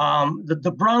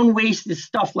 The brown waste is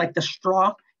stuff like the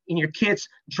straw in your kits,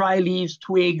 dry leaves,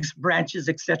 twigs, branches,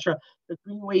 etc. The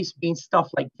green waste being stuff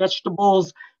like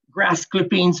vegetables, grass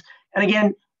clippings. And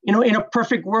again, in a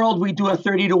perfect world, we do a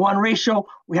 30:1 ratio.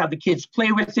 We have the kids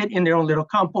play with it in their own little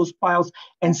compost piles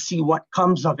and see what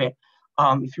comes of it.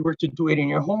 If you were to do it in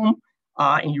your home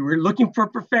and you were looking for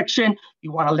perfection,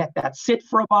 you want to let that sit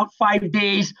for about 5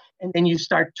 days, and then you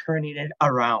start turning it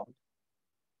around.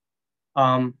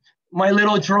 My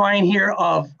little drawing here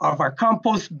of our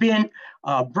compost bin,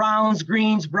 browns,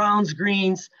 greens,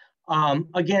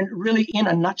 again, really in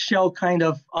a nutshell kind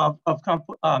of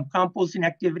composting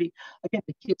activity. Again,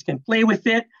 the kids can play with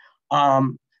it.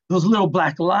 Those little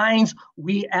black lines,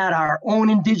 we add our own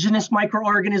indigenous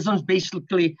microorganisms,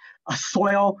 basically a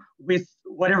soil with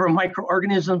whatever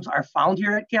microorganisms are found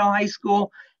here at Cal High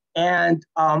School, and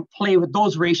play with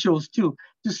those ratios too,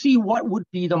 to see what would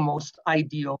be the most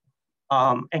ideal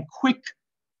and quick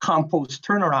compost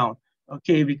turnaround,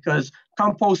 okay? Because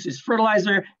compost is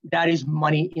fertilizer, that is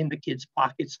money in the kids'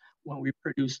 pockets when we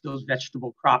produce those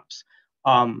vegetable crops.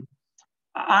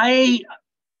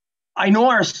 I know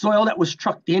our soil that was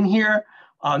trucked in here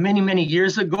many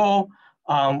years ago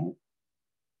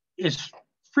is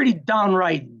pretty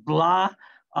downright blah.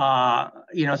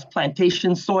 It's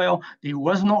plantation soil. There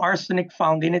was no arsenic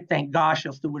found in it, thank gosh,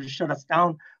 else they would have shut us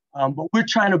down. But we're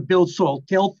trying to build soil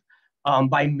tilth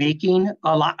by making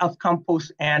a lot of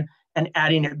compost and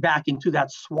adding it back into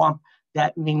that swamp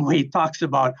that Ming Wei talks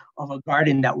about, of a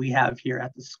garden that we have here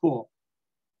at the school.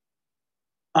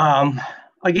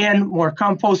 Again, more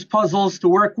compost puzzles to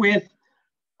work with.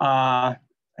 I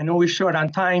know we're short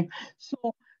on time.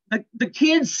 So the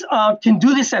kids can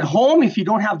do this at home if you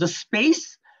don't have the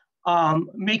space,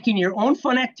 making your own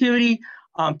fun activity,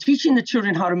 teaching the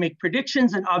children how to make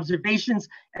predictions and observations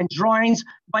and drawings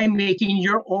by making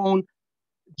your own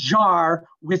jar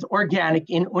with organic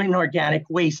and inorganic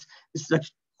waste. This is a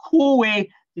cool way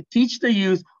to teach the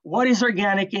youth what is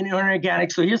organic and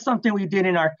inorganic. So here's something we did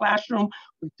in our classroom.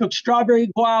 We took strawberry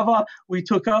guava, we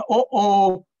took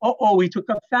we took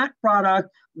a fat product,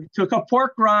 we took a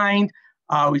pork rind,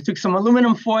 we took some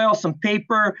aluminum foil, some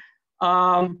paper,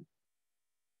 some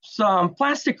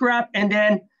plastic wrap, and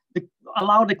then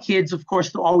allow the kids, of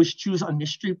course, to always choose a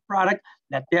mystery product,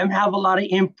 let them have a lot of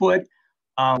input.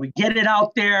 We get it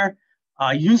out there,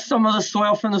 use some of the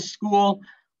soil from the school.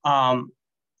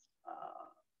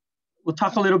 We'll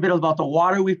talk a little bit about the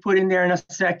water we put in there in a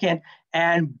second,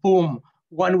 and boom,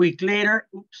 1 week later,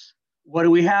 oops, what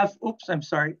do we have? Oops, I'm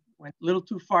sorry, went a little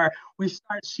too far. We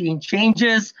start seeing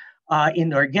changes in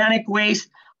the organic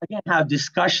waste. Again, have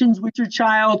discussions with your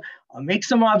child, make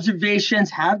some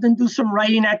observations, have them do some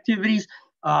writing activities.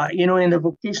 In the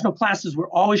vocational classes, we're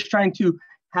always trying to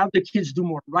have the kids do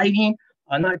more writing,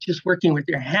 not just working with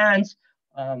their hands.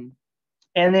 And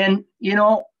then,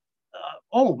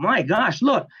 oh my gosh,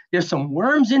 look, there's some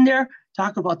worms in there.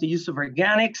 Talk about the use of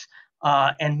organics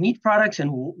and meat products, and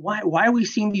why are we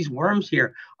seeing these worms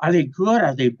here? Are they good?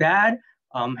 Are they bad?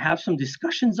 Have some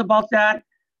discussions about that.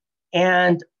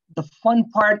 And the fun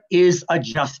part is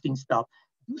adjusting stuff.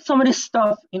 Do some of this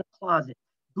stuff in a closet.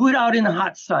 Do it out in the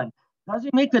hot sun. Does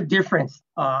it make a difference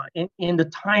in the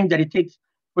time that it takes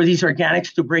for these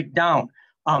organics to break down?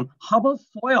 How about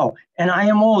soil and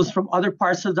IMOs from other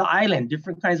parts of the island,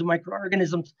 different kinds of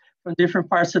microorganisms from different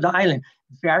parts of the island?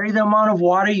 Vary the amount of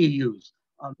water you use.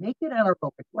 Make it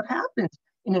anaerobic. What happens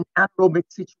in an anaerobic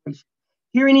situation?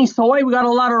 Here in East Hawaii, we got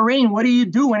a lot of rain. What do you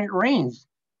do when it rains?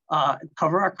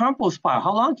 Cover our compost pile.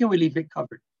 How long can we leave it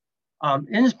covered?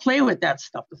 And just play with that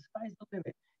stuff. The sky's the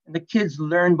limit. And the kids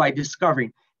learn by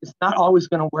discovering. It's not always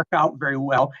going to work out very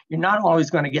well. You're not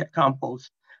always going to get compost,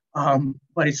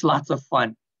 but it's lots of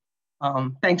fun.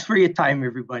 Thanks for your time,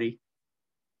 everybody.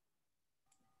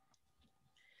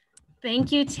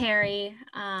 Thank you, Terry.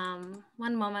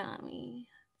 One moment, let me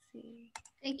see.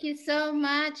 Thank you so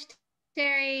much,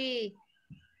 Terry.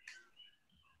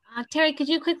 Terry, could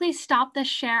you quickly stop the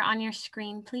share on your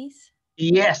screen, please?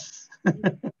 Yes.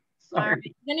 Sorry.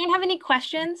 Does anyone have any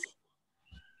questions?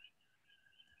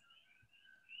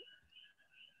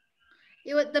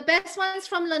 The best ones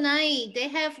from Lanai, they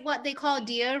have what they call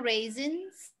deer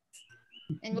raisins,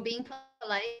 and we're being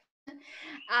polite.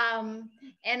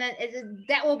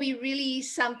 That will be really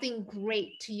something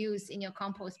great to use in your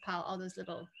compost pile, all those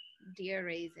little deer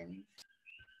raisins.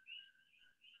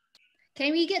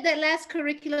 Can we get that last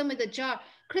curriculum with the jar?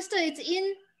 Krista, it's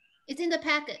in the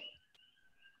packet.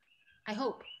 I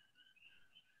hope.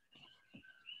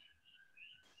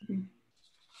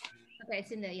 Okay,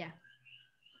 it's in there, yeah.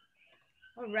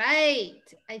 All right,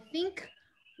 I think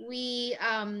we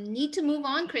need to move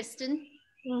on, Kristen.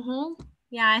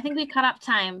 Yeah, I think we cut up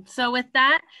time. So with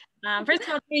that, first of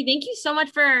all, Terry, thank you so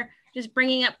much for just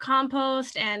bringing up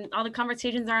compost and all the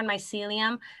conversations are on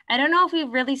mycelium. I don't know if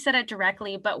we've really said it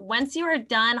directly, but once you are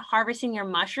done harvesting your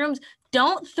mushrooms,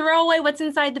 don't throw away what's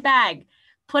inside the bag.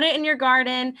 Put it in your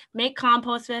garden, make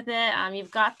compost with it.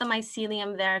 You've got the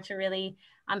mycelium there to really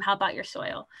help out your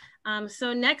soil.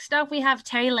 So next up, we have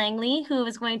Terri Langley, who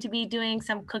is going to be doing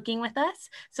some cooking with us.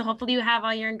 So hopefully you have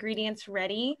all your ingredients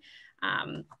ready.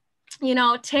 You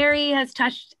know, Terri has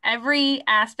touched every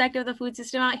aspect of the food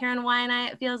system out here in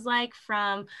Waianae, it feels like,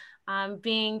 from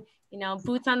being, you know,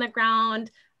 boots on the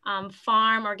ground,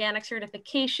 farm organic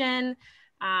certification,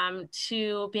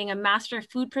 to being a master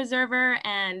food preserver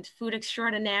and food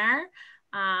extraordinaire,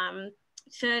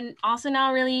 to also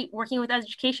now really working with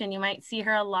education. You might see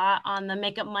her a lot on the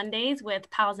Makeup Mondays with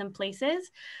Pals and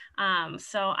Places.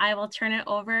 So I will turn it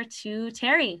over to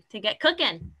Terri to get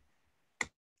cooking.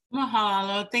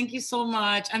 Mahalo, thank you so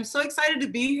much. I'm so excited to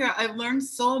be here. I've learned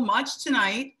so much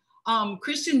tonight.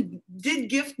 Kristen did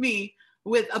gift me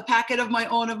with a packet of my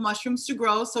own of mushrooms to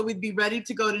grow, so we'd be ready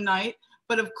to go tonight.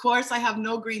 But of course, I have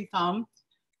no green thumb,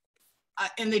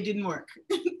 and they didn't work,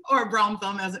 or brown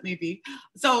thumb as it may be.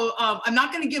 So I'm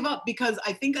not gonna give up because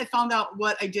I think I found out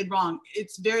what I did wrong.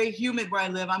 It's very humid where I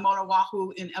live. I'm on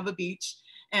Oahu in Ewa Beach,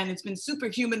 and it's been super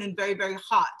humid and very, very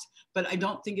hot, but I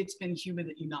don't think it's been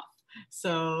humid enough.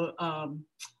 So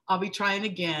I'll be trying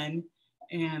again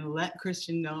and let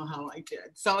Kristen know how I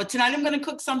did. So tonight I'm gonna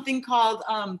cook something called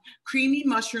creamy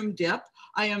mushroom dip.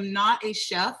 I am not a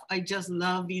chef. I just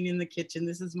love being in the kitchen.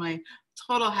 This is my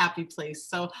total happy place.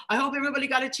 So I hope everybody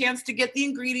got a chance to get the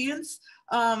ingredients.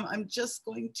 I'm just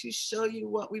going to show you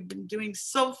what we've been doing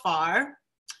so far.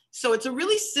 So it's a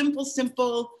really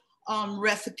simple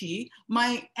recipe.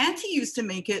 My auntie used to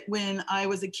make it when I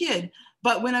was a kid,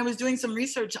 but when I was doing some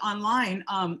research online,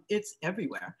 it's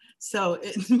everywhere. So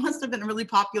it must have been a really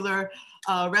popular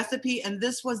recipe. And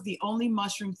this was the only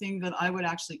mushroom thing that I would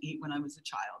actually eat when I was a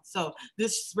child. So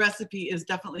this recipe is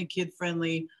definitely kid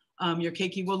friendly. Your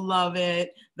keiki will love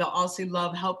it. They'll also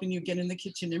love helping you get in the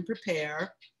kitchen and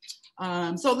prepare.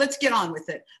 So let's get on with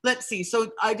it. Let's see.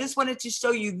 So I just wanted to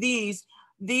show you these.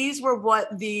 These were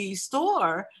what the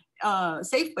store,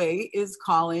 Safeway, is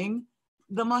calling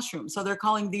the mushrooms. So they're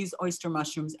calling these oyster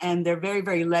mushrooms, and they're very,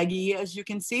 very leggy, as you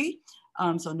can see.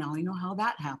 So now I know how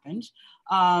that happened.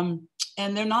 And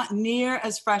they're not near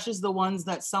as fresh as the ones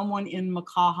that someone in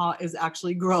Makaha is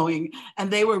actually growing.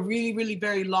 And they were really, really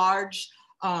very large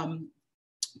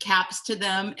caps to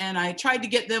them. And I tried to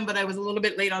get them, but I was a little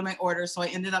bit late on my order. So I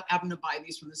ended up having to buy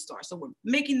these from the store. So we're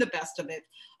making the best of it.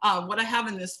 What I have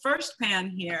in this first pan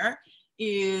here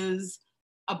is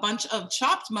a bunch of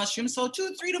chopped mushrooms. So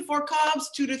 3 to 4 cups,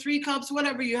 2 to 3 cups,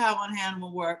 whatever you have on hand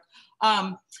will work.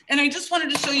 And I just wanted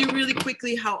to show you really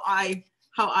quickly how I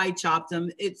chopped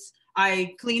them.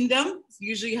 I cleaned them.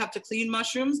 Usually you have to clean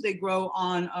mushrooms. They grow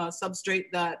on a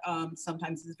substrate that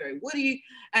sometimes is very woody.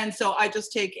 And so I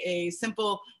just take a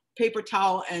simple paper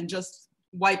towel and just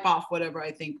wipe off whatever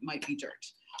I think might be dirt.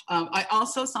 I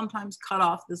also sometimes cut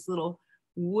off this little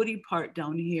woody part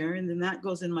down here, and then that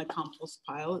goes in my compost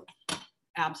pile.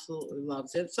 Absolutely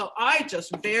loves it. So I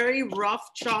just very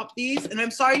rough chop these, and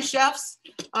I'm sorry, chefs,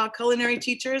 culinary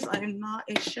teachers, I am not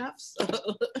a chef, so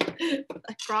I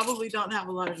probably don't have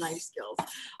a lot of knife skills.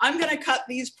 I'm gonna cut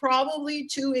these probably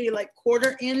to a like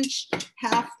 1/4 inch,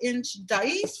 1/2 inch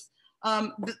dice,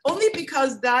 only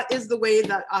because that is the way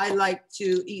that I like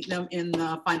to eat them in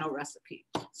the final recipe.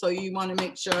 So you wanna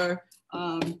make sure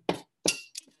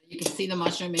you can see the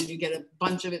mushroom and you get a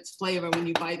bunch of its flavor when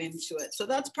you bite into it. So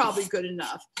that's probably good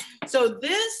enough. So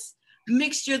this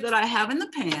mixture that I have in the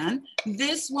pan,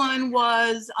 this one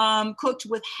was cooked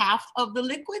with half of the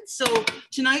liquid. So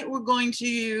tonight we're going to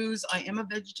use, I am a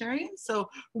vegetarian, so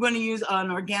we're going to use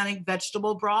an organic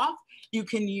vegetable broth. You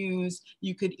could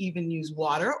even use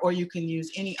water, or you can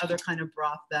use any other kind of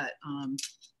broth that,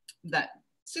 that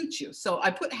suits you. So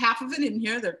I put half of it in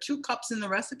here. There are 2 cups in the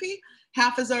recipe.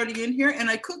 Half is already in here, and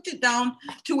I cooked it down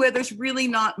to where there's really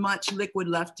not much liquid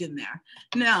left in there.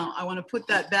 Now I want to put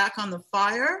that back on the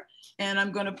fire, and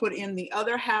I'm going to put in the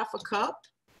other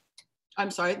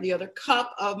the other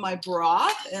cup of my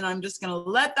broth, and I'm just going to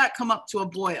let that come up to a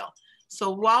boil. So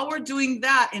while we're doing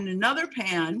that, in another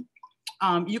pan,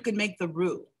 you can make the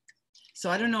roux. So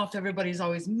I don't know if everybody's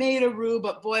always made a roux,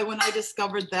 but boy, when I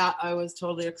discovered that, I was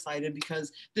totally excited,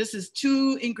 because this is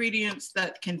 2 ingredients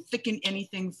that can thicken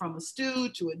anything from a stew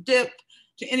to a dip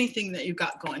to anything that you've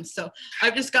got going. So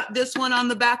I've just got this one on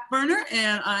the back burner,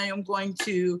 and I am going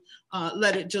to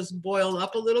let it just boil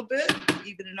up a little bit,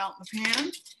 even it out in the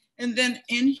pan. And then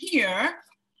in here,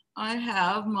 I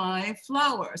have my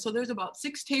flour. So there's about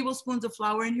 6 tablespoons of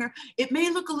flour in here. It may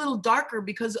look a little darker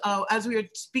because as we were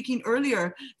speaking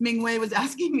earlier, Ming Wei was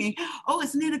asking me, oh,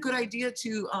 isn't it a good idea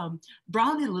to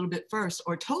brown it a little bit first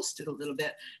or toast it a little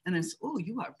bit? And I said, oh,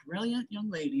 you are a brilliant young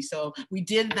lady. So we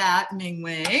did that, Ming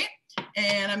Wei.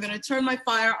 And I'm gonna turn my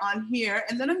fire on here,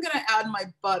 and then I'm gonna add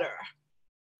my butter.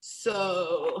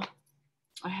 So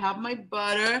I have my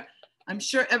butter. I'm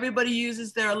sure everybody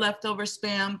uses their leftover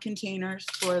Spam containers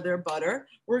for their butter.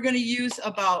 We're gonna use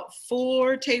about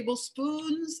 4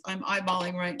 tablespoons. I'm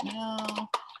eyeballing right now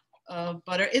of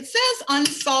butter. It says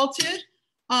unsalted.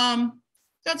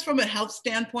 That's from a health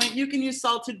standpoint. You can use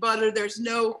salted butter. There's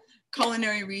no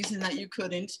culinary reason that you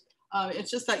couldn't. It's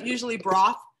just that usually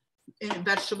broth,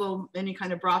 vegetable, any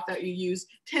kind of broth that you use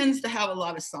tends to have a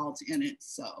lot of salt in it.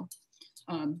 So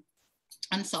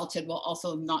unsalted will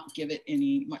also not give it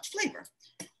any much flavor.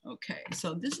 Okay,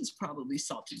 so this is probably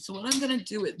salted. So what I'm gonna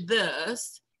do with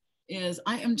this is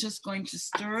I am just going to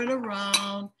stir it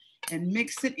around and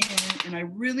mix it in. And I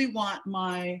really want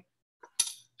my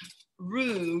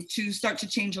roux to start to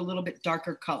change a little bit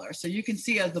darker color. So you can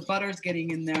see as the butter is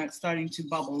getting in there, it's starting to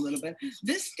bubble a little bit.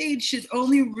 This stage should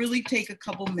only really take a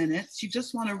couple minutes. You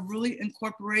just wanna really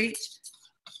incorporate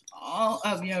all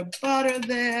of your butter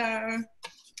there.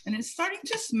 And it's starting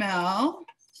to smell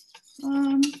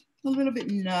a little bit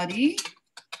nutty.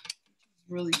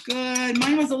 Really good.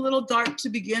 Mine was a little dark to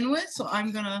begin with, so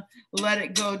I'm gonna let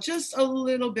it go just a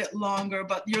little bit longer,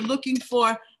 but you're looking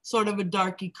for sort of a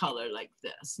darky color like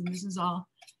this. And this is all,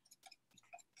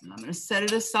 I'm gonna set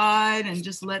it aside and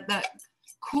just let that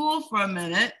cool for a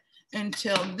minute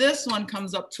until this one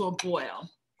comes up to a boil.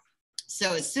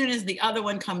 So as soon as the other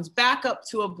one comes back up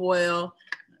to a boil,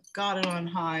 got it on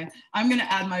high, I'm gonna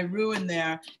add my roux in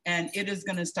there, and it is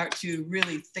gonna start to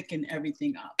really thicken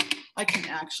everything up. I can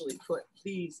actually put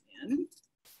these in,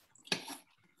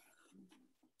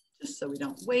 just so we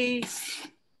don't waste.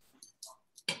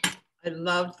 I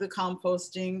loved the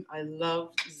composting. I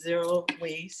love zero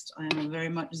waste. I am a very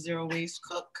much zero waste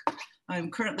cook. I'm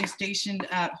currently stationed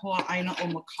at Ho'aina o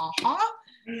Makaha,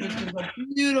 which is a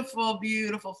beautiful,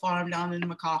 beautiful farm down in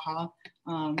Makaha,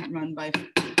 run by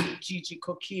Gigi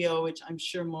Kokio, which I'm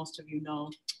sure most of you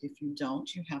know. If you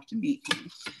don't, you have to meet me.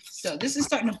 So this is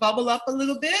starting to bubble up a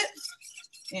little bit,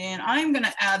 and I'm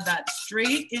gonna add that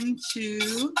straight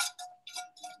into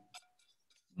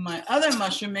my other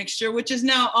mushroom mixture, which is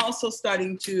now also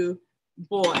starting to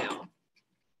boil.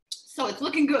 So it's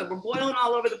looking good. We're boiling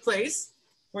all over the place.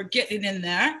 We're getting in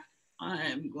there.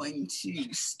 I'm going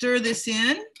to stir this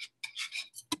in,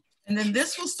 and then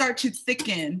this will start to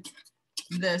thicken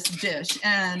this dish.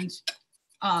 And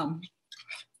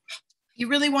you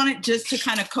really want it just to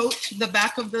kind of coat the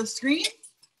back of the screen.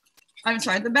 I'm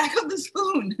sorry, the back of the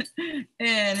spoon.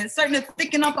 And it's starting to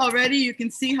thicken up already. You can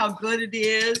see how good it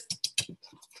is.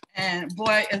 And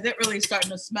boy, is it really starting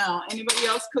to smell. Anybody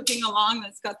else cooking along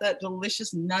that's got that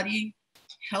delicious, nutty,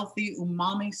 healthy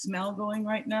umami smell going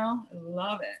right now? I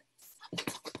love it.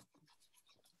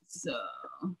 So,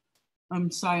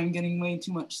 I'm sorry, I'm getting way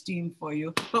too much steam for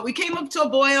you. But we came up to a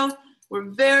boil. We're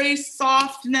very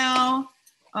soft now.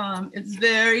 It's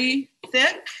very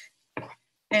thick.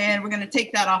 And we're gonna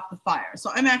take that off the fire.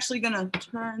 So I'm actually gonna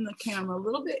turn the camera a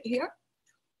little bit here.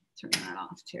 Turn that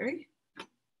off, Terry.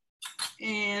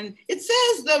 And it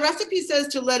says, the recipe says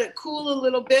to let it cool a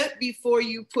little bit before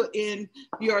you put in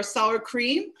your sour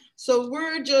cream. So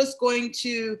we're just going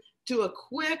to do a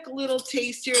quick little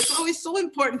taste here. It's always so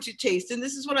important to taste. And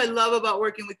this is what I love about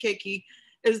working with Keiki,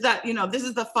 is that, you know, this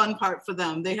is the fun part for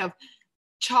them. They have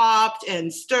chopped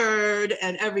and stirred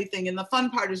and everything. And the fun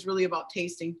part is really about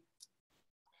tasting.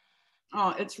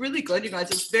 Oh, it's really good, you guys.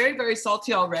 It's very, very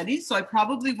salty already. So I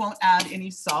probably won't add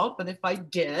any salt, but if I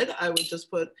did, I would just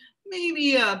put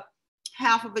maybe a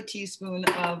half of a teaspoon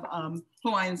of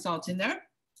Hawaiian salt in there.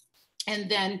 And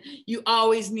then you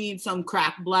always need some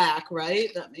cracked black,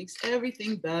 right? That makes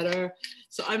everything better.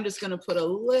 So I'm just gonna put a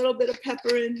little bit of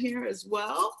pepper in here as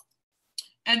well.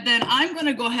 And then I'm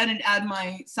gonna go ahead and add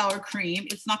my sour cream.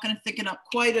 It's not gonna thicken up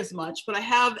quite as much, but I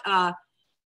have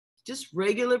just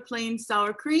regular plain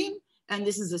sour cream. And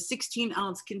this is a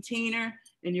 16-ounce container,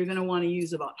 and you're gonna wanna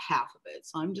use about half of it.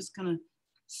 So I'm just gonna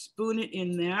spoon it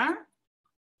in there.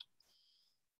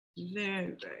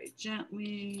 Very, very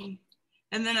gently.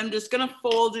 And then I'm just gonna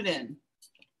fold it in.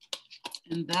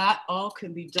 And that all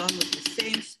can be done with the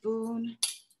same spoon,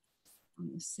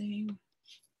 on the same,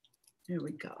 there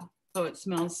we go. Oh, it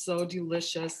smells so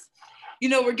delicious. You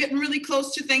know, we're getting really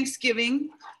close to Thanksgiving.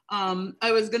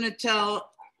 I was gonna tell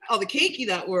all the keiki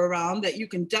that were around that you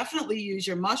can definitely use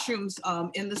your mushrooms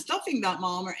in the stuffing that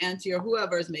mom or auntie or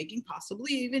whoever is making,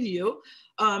 possibly even you,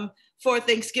 for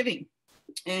Thanksgiving.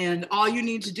 And all you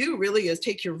need to do really is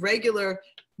take your regular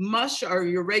mush or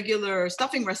your regular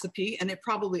stuffing recipe, and it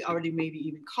probably already maybe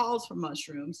even calls for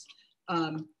mushrooms,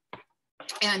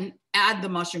 and add the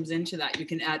mushrooms into that. You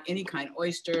can add any kind,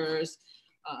 oysters,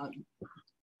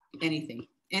 anything.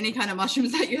 Any kind of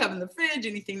mushrooms that you have in the fridge,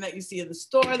 anything that you see in the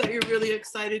store that you're really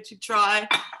excited to try.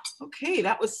 Okay,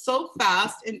 that was so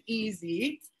fast and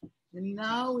easy. And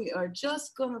now we are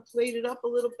just gonna plate it up a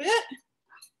little bit.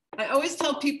 I always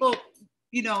tell people,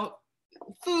 you know,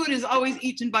 food is always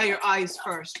eaten by your eyes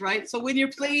first, right? So when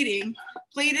you're plating,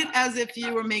 plate it as if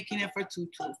you were making it for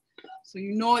tutu. So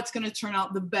you know it's gonna turn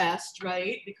out the best,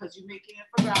 right? Because you're making it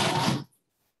for grandma.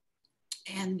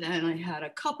 And then I had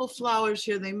a couple flowers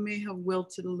here. They may have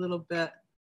wilted a little bit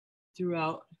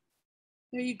throughout.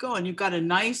 There you go. And you've got a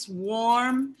nice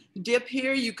warm dip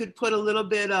here. You could put a little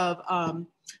bit of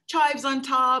chives on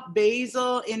top,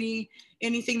 basil,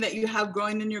 anything that you have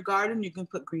growing in your garden. You can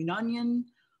put green onion.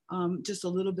 Just a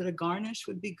little bit of garnish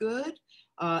would be good.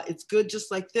 It's good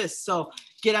just like this. So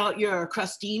get out your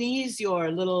crostinis,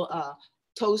 your little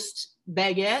toast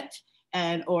baguette,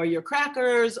 and or your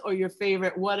crackers or your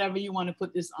favorite, whatever you want to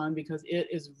put this on, because it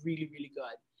is really, really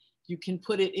good. You can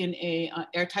put it in a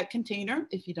airtight container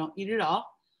if you don't eat it all.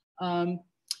 And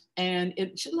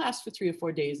it should last for 3 or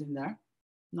 4 days in there.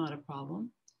 Not a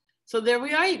problem. So there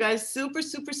we are, you guys. Super,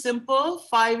 super simple,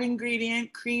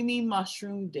 5-ingredient creamy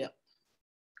mushroom dip.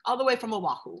 All the way from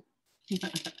Oahu.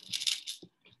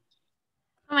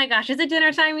 Oh my gosh, is it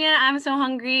dinner time yet? I'm so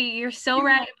hungry. You're so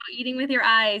right about eating with your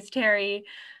eyes, Terry.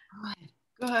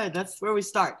 Good, that's where we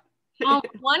start.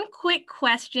 One quick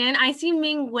question. I see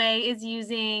Ming Wei is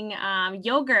using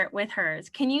yogurt with hers.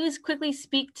 Can you quickly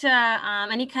speak to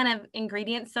any kind of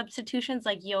ingredient substitutions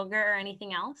like yogurt or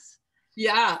anything else?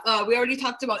 Yeah, we already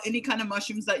talked about any kind of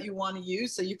mushrooms that you want to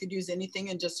use. So you could use anything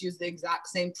and just use the exact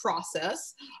same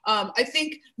process. I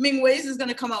think Ming Wei's is going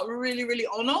to come out really, really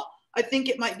ono. I think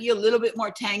it might be a little bit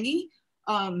more tangy.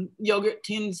 Yogurt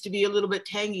tends to be a little bit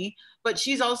tangy, but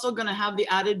she's also going to have the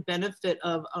added benefit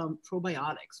of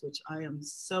probiotics, which I am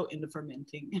so into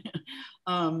fermenting.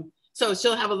 So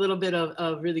she'll have a little bit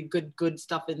of really good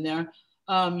stuff in there.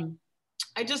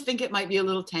 I just think it might be a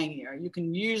little tangier. You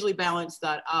can usually balance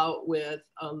that out with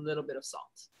a little bit of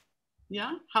salt.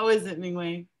 Yeah, how is it, Ming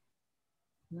Wei?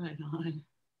 Right on.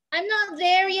 I'm not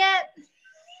there yet.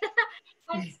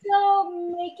 I'm still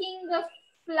making the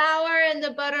flour and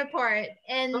the butter part,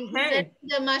 and letting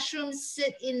the mushrooms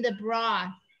sit in the broth.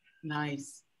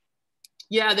 Nice.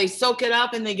 Yeah, they soak it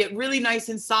up and they get really nice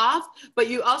and soft, but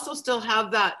you also still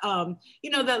have that, you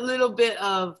know, that little bit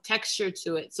of texture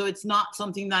to it. So it's not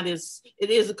something that it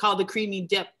is called a creamy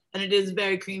dip, and it is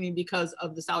very creamy because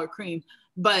of the sour cream,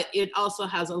 but it also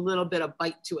has a little bit of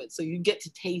bite to it. So you get to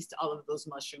taste all of those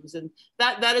mushrooms, and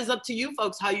that is up to you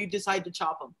folks, how you decide to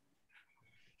chop them.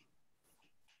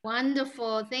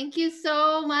 Wonderful. Thank you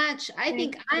so much. I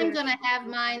think I'm going to have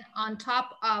mine on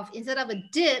top of, instead of a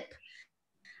dip,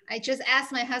 I just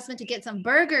asked my husband to get some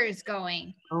burgers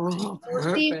going. Oh,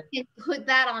 We'll see if we can put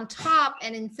that on top,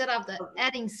 and instead of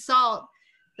adding salt,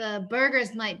 the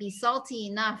burgers might be salty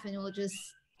enough, and we'll just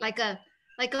like a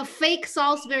fake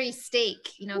Salisbury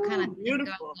steak, you know, kind of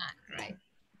beautiful. Right.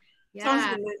 Yeah.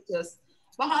 Sounds delicious.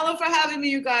 Mahalo for having me,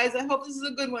 you guys. I hope this is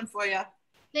a good one for you.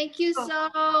 Thank you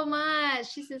so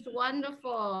much. This is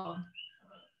wonderful.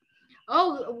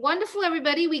 Oh, wonderful,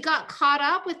 everybody. We got caught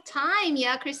up with time.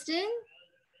 Yeah, Kristen?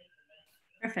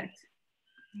 Perfect.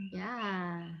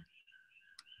 Yeah.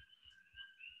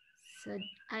 So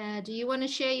do you want to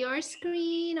share your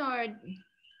screen or?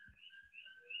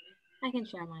 I can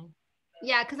share mine.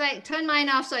 Yeah, because I turned mine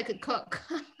off so I could cook.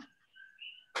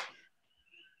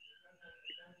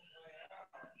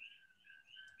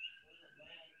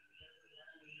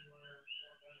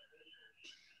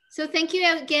 So thank you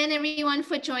again, everyone,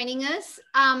 for joining us.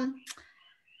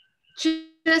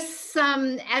 Just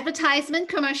some advertisement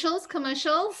commercials.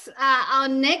 Our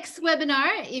next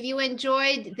webinar, if you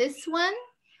enjoyed this one,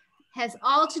 has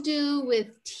all to do with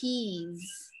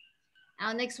teas.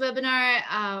 Our next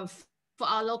webinar for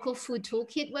our Local Food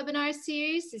Toolkit webinar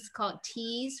series is called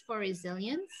Teas for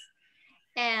Resilience.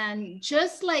 And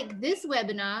just like this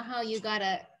webinar, how you got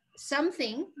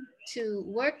something to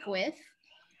work with,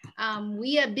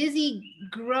 we are busy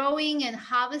growing and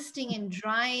harvesting and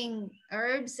drying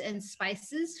herbs and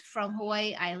spices from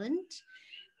Hawaii Island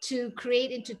to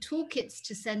create into toolkits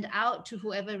to send out to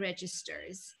whoever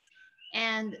registers.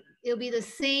 And it'll be the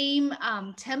same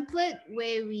template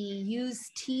where we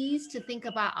use teas to think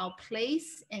about our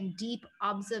place and deep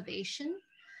observation,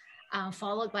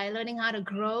 followed by learning how to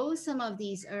grow some of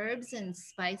these herbs and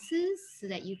spices so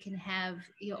that you can have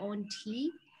your own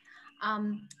tea.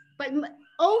 But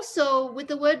also with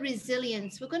the word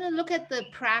resilience, we're going to look at the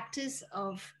practice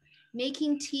of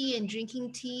making tea and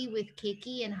drinking tea with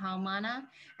keiki and haumana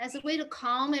as a way to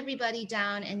calm everybody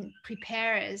down and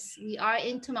prepare us. We are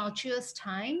in tumultuous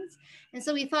times. And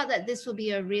so we thought that this would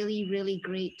be a really, really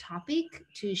great topic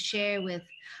to share with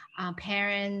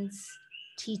parents,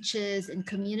 teachers, and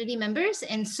community members.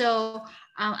 And so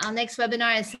our next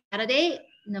webinar is Saturday,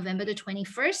 November the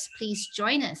 21st. Please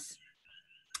join us.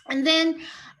 And then,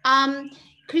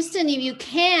 Kristen, if you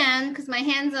can, because my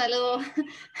hands are a little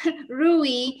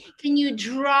rooey, can you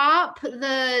drop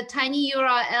the tiny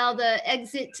URL, the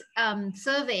exit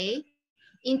survey,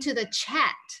 into the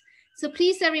chat? So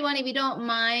please, everyone, if you don't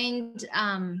mind,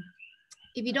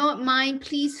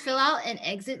 please fill out an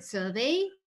exit survey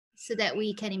so that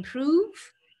we can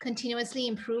continuously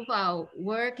improve our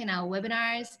work and our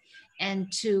webinars,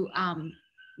 and to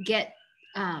get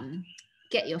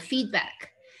your feedback.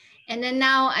 And then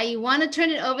now I want to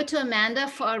turn it over to Amanda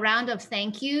for a round of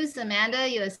thank yous. Amanda,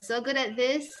 you're so good at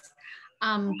this.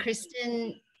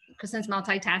 Kristen's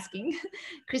multitasking.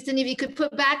 Kristen, if you could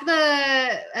put back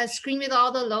the screen with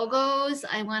all the logos,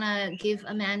 I want to give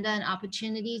Amanda an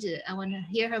opportunity I want to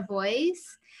hear her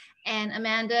voice. And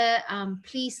Amanda,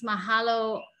 please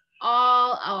mahalo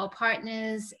all our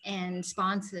partners and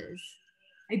sponsors.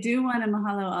 I do want to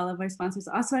mahalo all of our sponsors.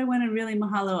 Also, I want to really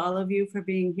mahalo all of you for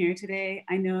being here today.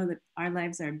 I know that our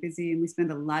lives are busy and we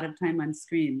spend a lot of time on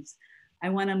screens. I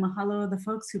want to mahalo the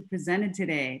folks who presented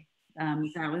today.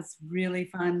 That was really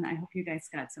fun. I hope you guys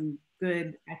got some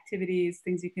good activities,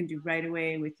 things you can do right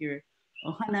away with your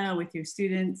ohana, with your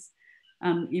students,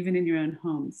 even in your own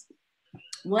homes.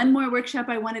 One more workshop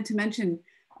I wanted to mention.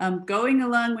 Going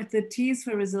along with the Teas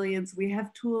for Resilience, we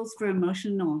have Tools for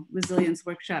Emotional Resilience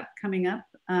workshop coming up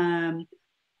on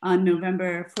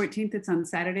November 14th. It's on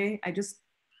Saturday. I just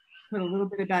put a little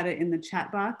bit about it in the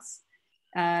chat box.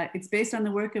 It's based on the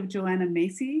work of Joanna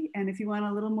Macy. And if you want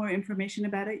a little more information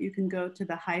about it, you can go to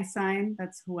the HISGN,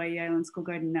 that's Hawaii Island School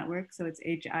Garden Network. So it's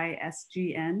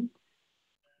HISGN.org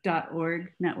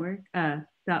network,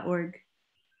 .org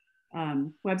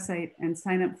website, and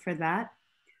sign up for that.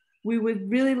 We would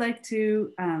really like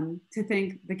to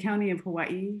thank the County of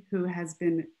Hawaii, who has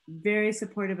been very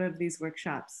supportive of these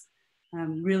workshops,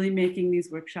 really making these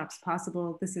workshops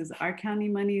possible. This is our county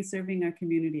money serving our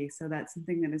community. So that's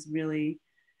something that is really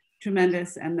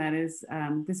tremendous. And that is,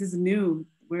 this is new.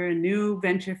 We're a new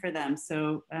venture for them.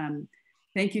 So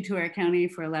thank you to our county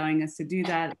for allowing us to do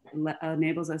that. It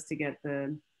enables us to get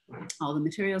all the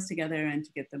materials together and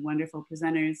to get the wonderful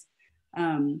presenters.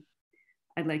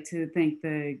 I'd like to thank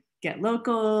the Get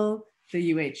Local,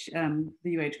 the UH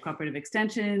Cooperative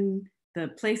Extension, the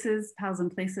Places, Pals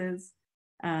and Places,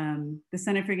 the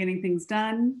Center for Getting Things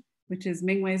Done, which is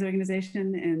Ming Wei's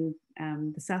organization in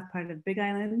the south part of Big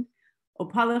Island,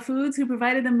 Opala Foods, who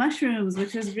provided the mushrooms,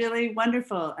 which was really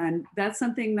wonderful. And that's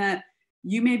something that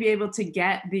you may be able to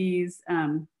get these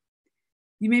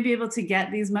you may be able to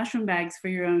get these mushroom bags for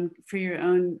your own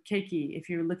keiki. If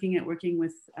you're looking at working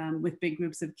with big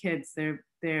groups of kids,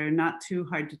 they're not too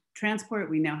hard to transport.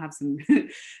 We now have some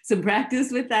some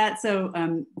practice with that. So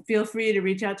feel free to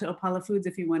reach out to Opala Foods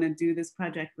if you want to do this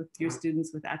project with your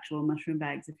students with actual mushroom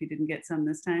bags if you didn't get some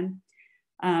this time.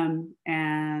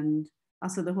 And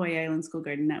also the Hawaii Island School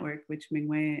Garden Network, which Ming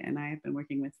Wei and I have been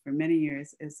working with for many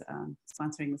years, is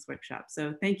sponsoring this workshop.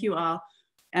 So thank you all.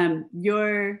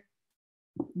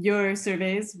 Your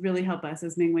surveys really help us,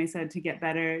 as Ming Wei said, to get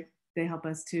better. They help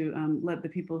us to let the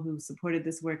people who supported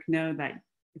this work know that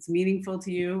it's meaningful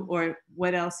to you or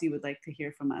what else you would like to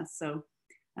hear from us. So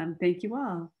thank you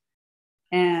all.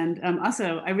 And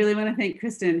also, I really want to thank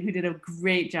Kristen, who did a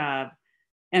great job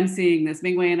emceeing this.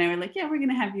 Ming Wei and I were like, yeah, we're going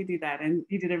to have you do that. And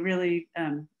you did a really,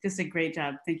 just a great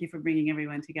job. Thank you for bringing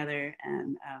everyone together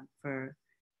and for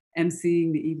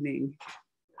emceeing the evening.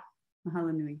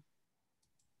 Mahalo nui.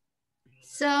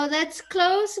 So let's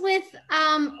close with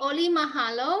Oli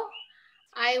Mahalo.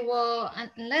 I will,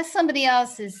 unless somebody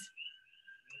else is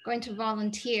going to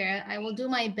volunteer, I will do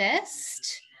my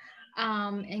best.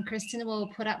 And Kristen will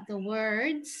put up the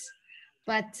words.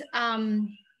 But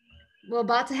we're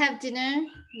about to have dinner.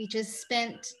 We just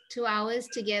spent 2 hours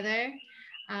together,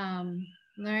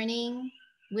 learning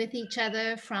with each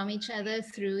other, from each other,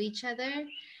 through each other.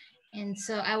 And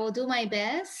so I will do my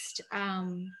best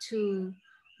to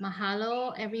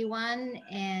mahalo everyone,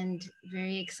 and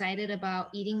very excited about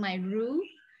eating my roux.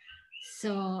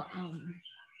 So,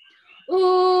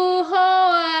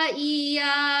 uhoa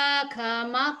ia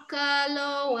kamakaloala,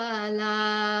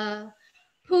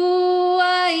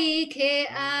 puai ke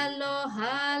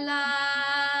alohala,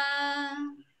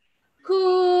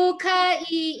 kukai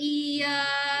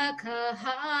ia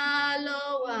kahaloala,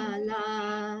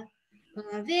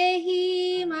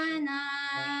 pavehi mana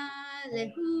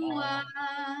lehua.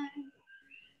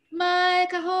 Mai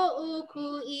ka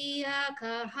ho'uku ia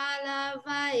ka hala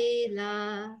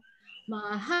vaila,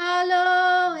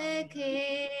 mahalo e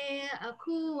ke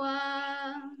akua,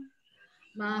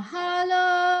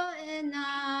 mahalo e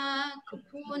na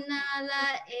kupuna la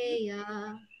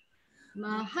ea,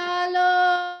 mahalo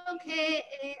ke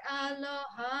e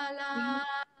alohala,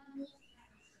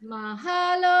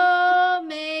 mahalo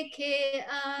me ke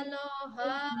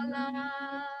alohala.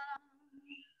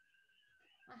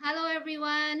 Hello,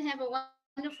 everyone. Have a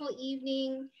wonderful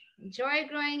evening. Enjoy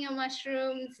growing your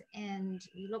mushrooms, and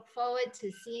we look forward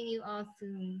to seeing you all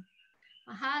soon.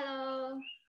 Mahalo.